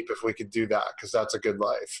being a sheep if we can do that, because that's a good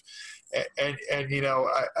life. And you know,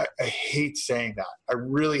 I hate saying that. I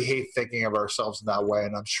really hate thinking of ourselves in that way.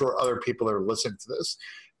 And I'm sure other people that are listening to this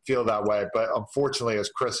feel that way. But unfortunately, as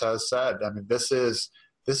Chris has said, I mean, this is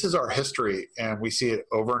our history, and we see it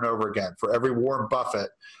over and over again. For every Warren Buffett,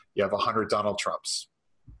 you have 100 Donald Trumps.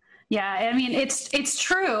 Yeah, I mean, it's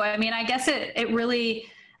true. I mean, I guess it really,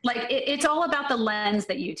 like, it's all about the lens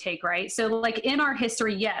that you take, right? So like in our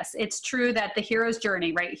history, yes, it's true that the hero's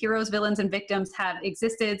journey, right? Heroes, villains, and victims have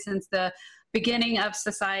existed since the beginning of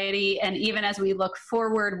society. And even as we look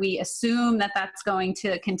forward, we assume that that's going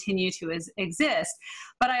to continue to exist.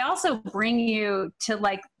 But I also bring you to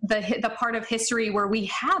like the part of history where we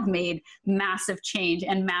have made massive change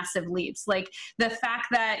and massive leaps. Like the fact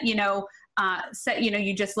that, you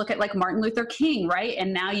just look at like Martin Luther King, right?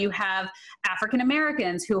 And now you have African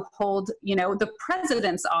Americans who hold, the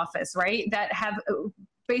president's office, right? That have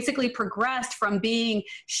basically progressed from being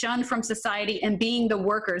shunned from society and being the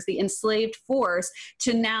workers, the enslaved force,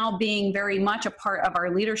 to now being very much a part of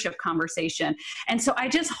our leadership conversation. And so I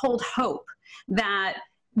just hold hope that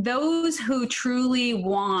those who truly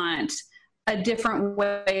want a different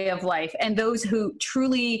way of life, and those who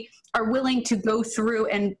truly are willing to go through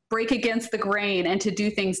and break against the grain and to do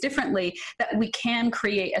things differently, that we can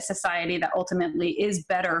create a society that ultimately is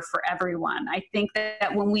better for everyone. I think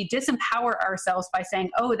that when we disempower ourselves by saying,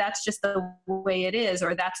 oh, that's just the way it is,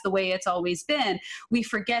 or that's the way it's always been, we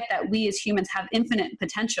forget that we as humans have infinite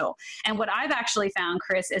potential. And what I've actually found,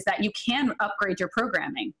 Chris, is that you can upgrade your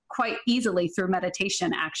programming quite easily through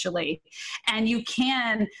meditation, actually. And you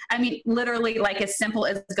can, literally, like as simple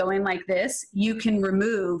as going like this, you can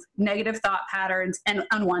remove negative thought patterns and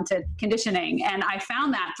unwanted conditioning. And I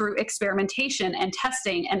found that through experimentation and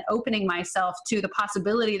testing and opening myself to the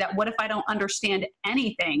possibility that what if I don't understand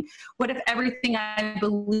anything? What if everything I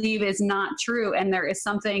believe is not true and there is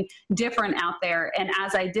something different out there? And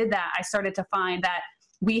as I did that, I started to find that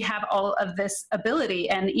we have all of this ability,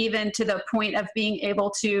 and even to the point of being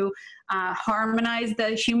able to harmonize the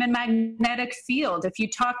human magnetic field. If you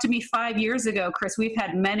talked to me 5 years ago, Chris, we've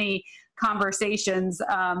had many conversations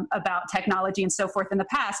about technology and so forth in the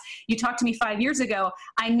past. You talked to me 5 years ago,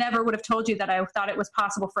 I never would have told you that I thought it was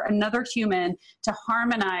possible for another human to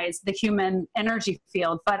harmonize the human energy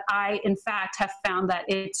field. But I, in fact, have found that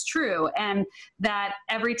it's true. And that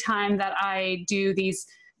every time that I do these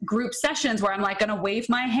group sessions where I'm like going to wave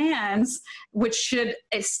my hands,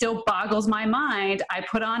 it still boggles my mind. I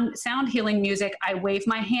put on sound healing music, I wave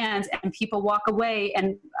my hands, and people walk away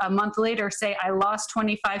and a month later say, I lost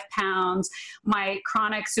 25 pounds. My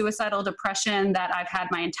chronic suicidal depression that I've had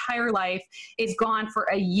my entire life is gone for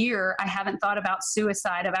a year. I haven't thought about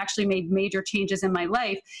suicide. I've actually made major changes in my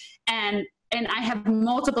life. And I have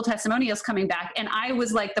multiple testimonials coming back. And I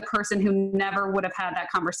was like the person who never would have had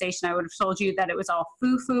that conversation. I would have told you that it was all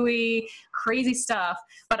foo-foo-y, crazy stuff.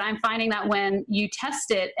 But I'm finding that when you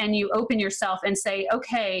test it and you open yourself and say,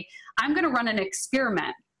 okay, I'm going to run an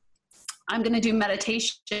experiment. I'm going to do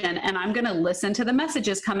meditation and I'm going to listen to the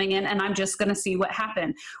messages coming in and I'm just going to see what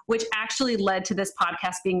happened, which actually led to this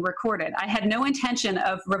podcast being recorded. I had no intention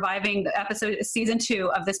of reviving the season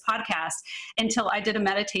 2 of this podcast until I did a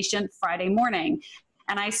meditation Friday morning.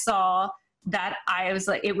 And I saw that I was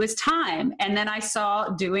like, it was time. And then I saw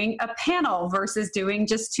doing a panel versus doing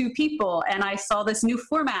just 2 people. And I saw this new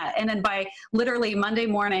format. And then by literally Monday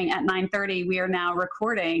morning at 9:30, we are now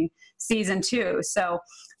recording season 2. So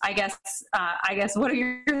I guess what are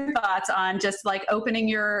your thoughts on just like opening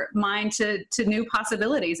your mind to new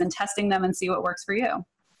possibilities and testing them and see what works for you?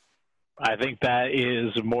 I think that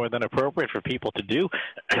is more than appropriate for people to do.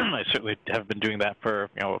 I certainly have been doing that for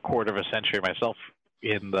a quarter of a century myself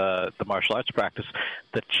in the martial arts practice.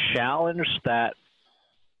 The challenge that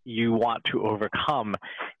you want to overcome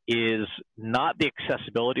is not the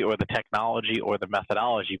accessibility or the technology or the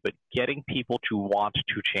methodology, but getting people to want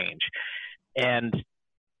to change. and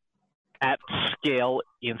at scale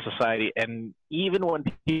in society. And even when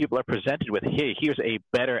people are presented with, hey, here's a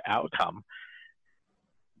better outcome,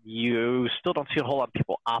 you still don't see a whole lot of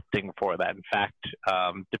people opting for that. In fact,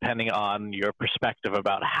 depending on your perspective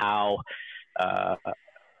about how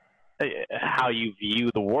you view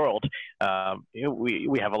the world,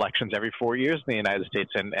 we have elections every 4 years in the United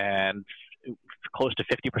States, and close to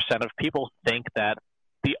 50% of people think that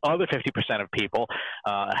the other 50% of people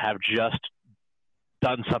have just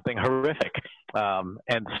done something horrific.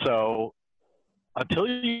 And so until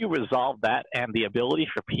you resolve that and the ability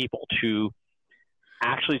for people to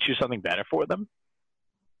actually choose something better for them,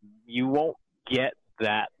 you won't get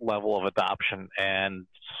that level of adoption, and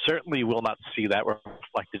certainly will not see that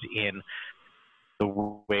reflected in the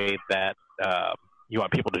way that you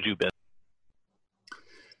want people to do business.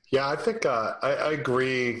 Yeah, I think I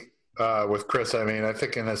agree with Chris. I mean, I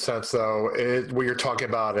think in a sense, though, what you're talking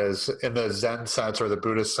about is in the Zen sense or the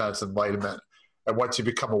Buddhist sense, enlightenment. And once you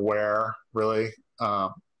become aware, really,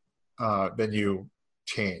 then you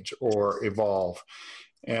change or evolve.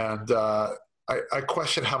 And I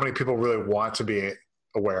question how many people really want to be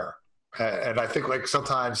aware. And I think like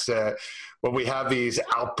sometimes when we have these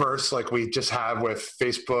outbursts like we just have with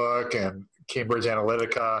Facebook and Cambridge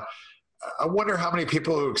Analytica, I wonder how many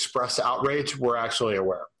people who express outrage were actually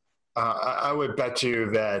aware. I would bet you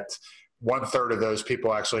that 1/3 of those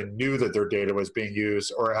people actually knew that their data was being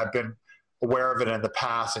used or had been aware of it in the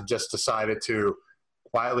past and just decided to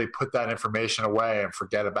quietly put that information away and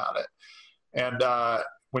forget about it. And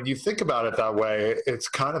when you think about it that way, it's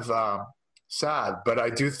kind of sad, but I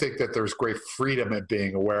do think that there's great freedom in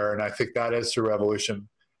being aware, and I think that is through evolution,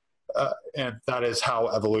 and that is how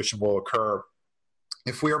evolution will occur.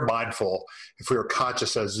 If we are mindful, if we are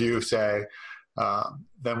conscious, as you say,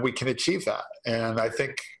 then we can achieve that. And I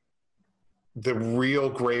think the real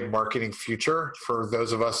great marketing future for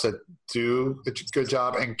those of us that do a good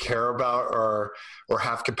job and care about or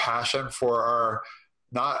have compassion for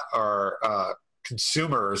not our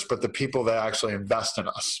consumers, but the people that actually invest in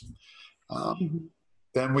us,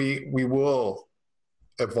 then we will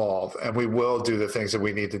evolve and we will do the things that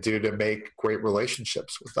we need to do to make great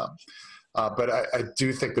relationships with them. But I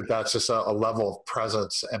do think that that's just a level of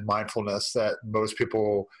presence and mindfulness that most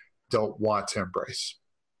people don't want to embrace.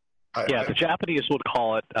 The Japanese would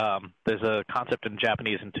call it, there's a concept in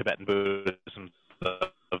Japanese and Tibetan Buddhism,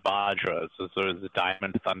 the Vajra, so the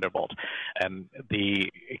diamond thunderbolt. And the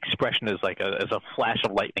expression is like as a flash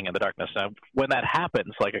of lightning in the darkness. Now, when that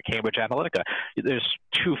happens, like a Cambridge Analytica, there's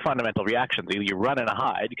two fundamental reactions. Either you run and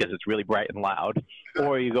hide because it's really bright and loud,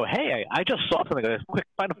 or you go, hey, I just saw something. Quick,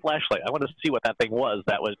 find a flashlight. I want to see what that thing was.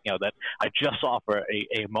 That was, that I just saw for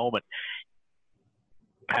a moment.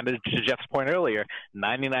 Kind of to Jeff's point earlier,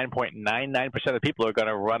 99.99% of people are going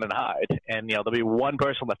to run and hide. And, there'll be one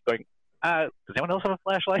person left going, does anyone else have a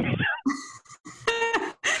flashlight?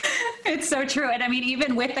 It's so true. And I mean,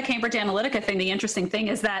 even with the Cambridge Analytica thing, the interesting thing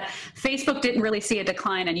is that Facebook didn't really see a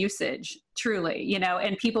decline in usage, truly,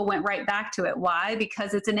 and people went right back to it. Why?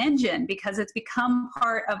 Because it's an engine, because it's become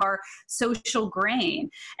part of our social grain.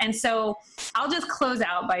 And so I'll just close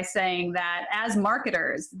out by saying that as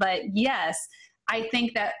marketers, but yes, I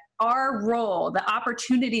think that our role, the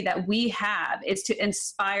opportunity that we have is to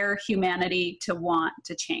inspire humanity to want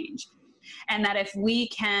to change. And that if we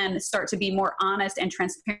can start to be more honest and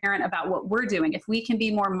transparent about what we're doing, if we can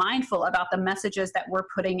be more mindful about the messages that we're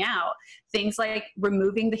putting out, things like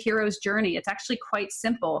removing the hero's journey, it's actually quite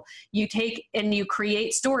simple. You take and you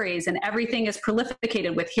create stories and everything is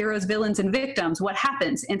prolificated with heroes, villains, and victims. What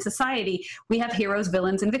happens in society? We have heroes,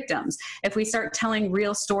 villains, and victims. If we start telling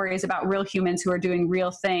real stories about real humans who are doing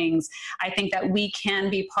real things, I think that we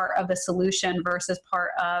can be part of the solution versus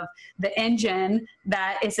part of the engine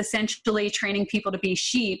that is essentially training people to be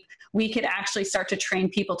sheep. We could actually start to train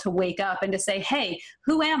people to wake up and to say, hey,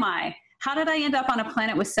 who am I? How did I end up on a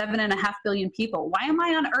planet with 7.5 billion people? Why am I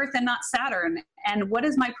on Earth and not Saturn? And what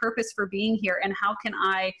is my purpose for being here? And how can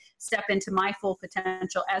I step into my full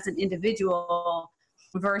potential as an individual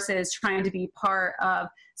versus trying to be part of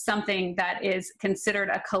something that is considered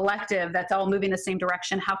a collective that's all moving the same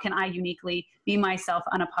direction? How can I uniquely be myself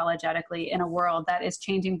unapologetically in a world that is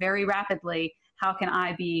changing very rapidly? How can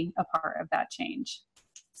I be a part of that change?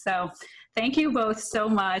 So Thank you both so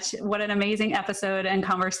much. What an amazing episode and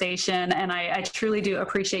conversation. And I truly do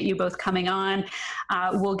appreciate you both coming on.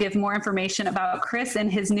 We'll give more information about Chris and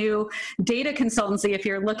his new data consultancy. If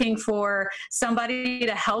you're looking for somebody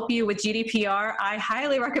to help you with GDPR, I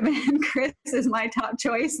highly recommend Chris is my top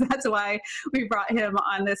choice. That's why we brought him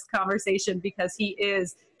on this conversation, because he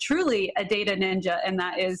is truly a data ninja, and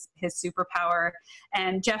that is his superpower.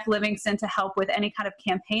 And Jeff Livingston to help with any kind of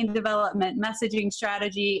campaign development, messaging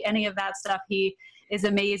strategy, any of that stuff. He is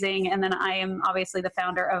amazing. And then I am obviously the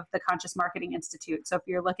founder of the Conscious Marketing Institute. So if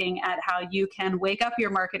you're looking at how you can wake up your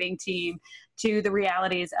marketing team to the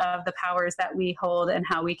realities of the powers that we hold and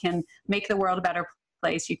how we can make the world a better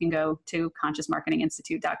place, you can go to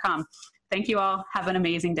consciousmarketinginstitute.com. Thank you all. Have an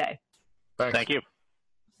amazing day. Thanks. Thank you.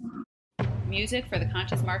 Music for the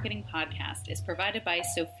Conscious Marketing Podcast is provided by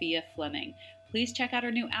Sophia Fleming. Please check out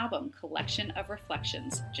her new album, Collection of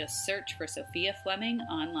Reflections. Just search for Sophia Fleming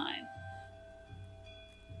online.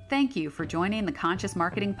 Thank you for joining the Conscious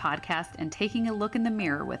Marketing Podcast and taking a look in the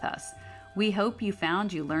mirror with us. We hope you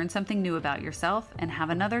found you learned something new about yourself and have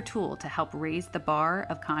another tool to help raise the bar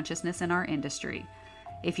of consciousness in our industry.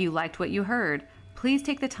 If you liked what you heard, please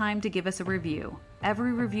take the time to give us a review.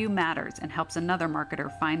 Every review matters and helps another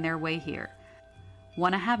marketer find their way here.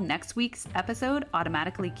 Want to have next week's episode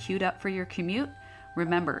automatically queued up for your commute?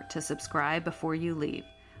 Remember to subscribe before you leave.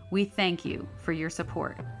 We thank you for your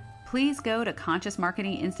support. Please go to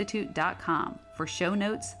consciousmarketinginstitute.com for show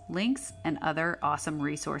notes, links, and other awesome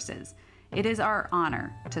resources. It is our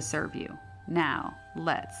honor to serve you. Now,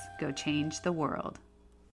 let's go change the world.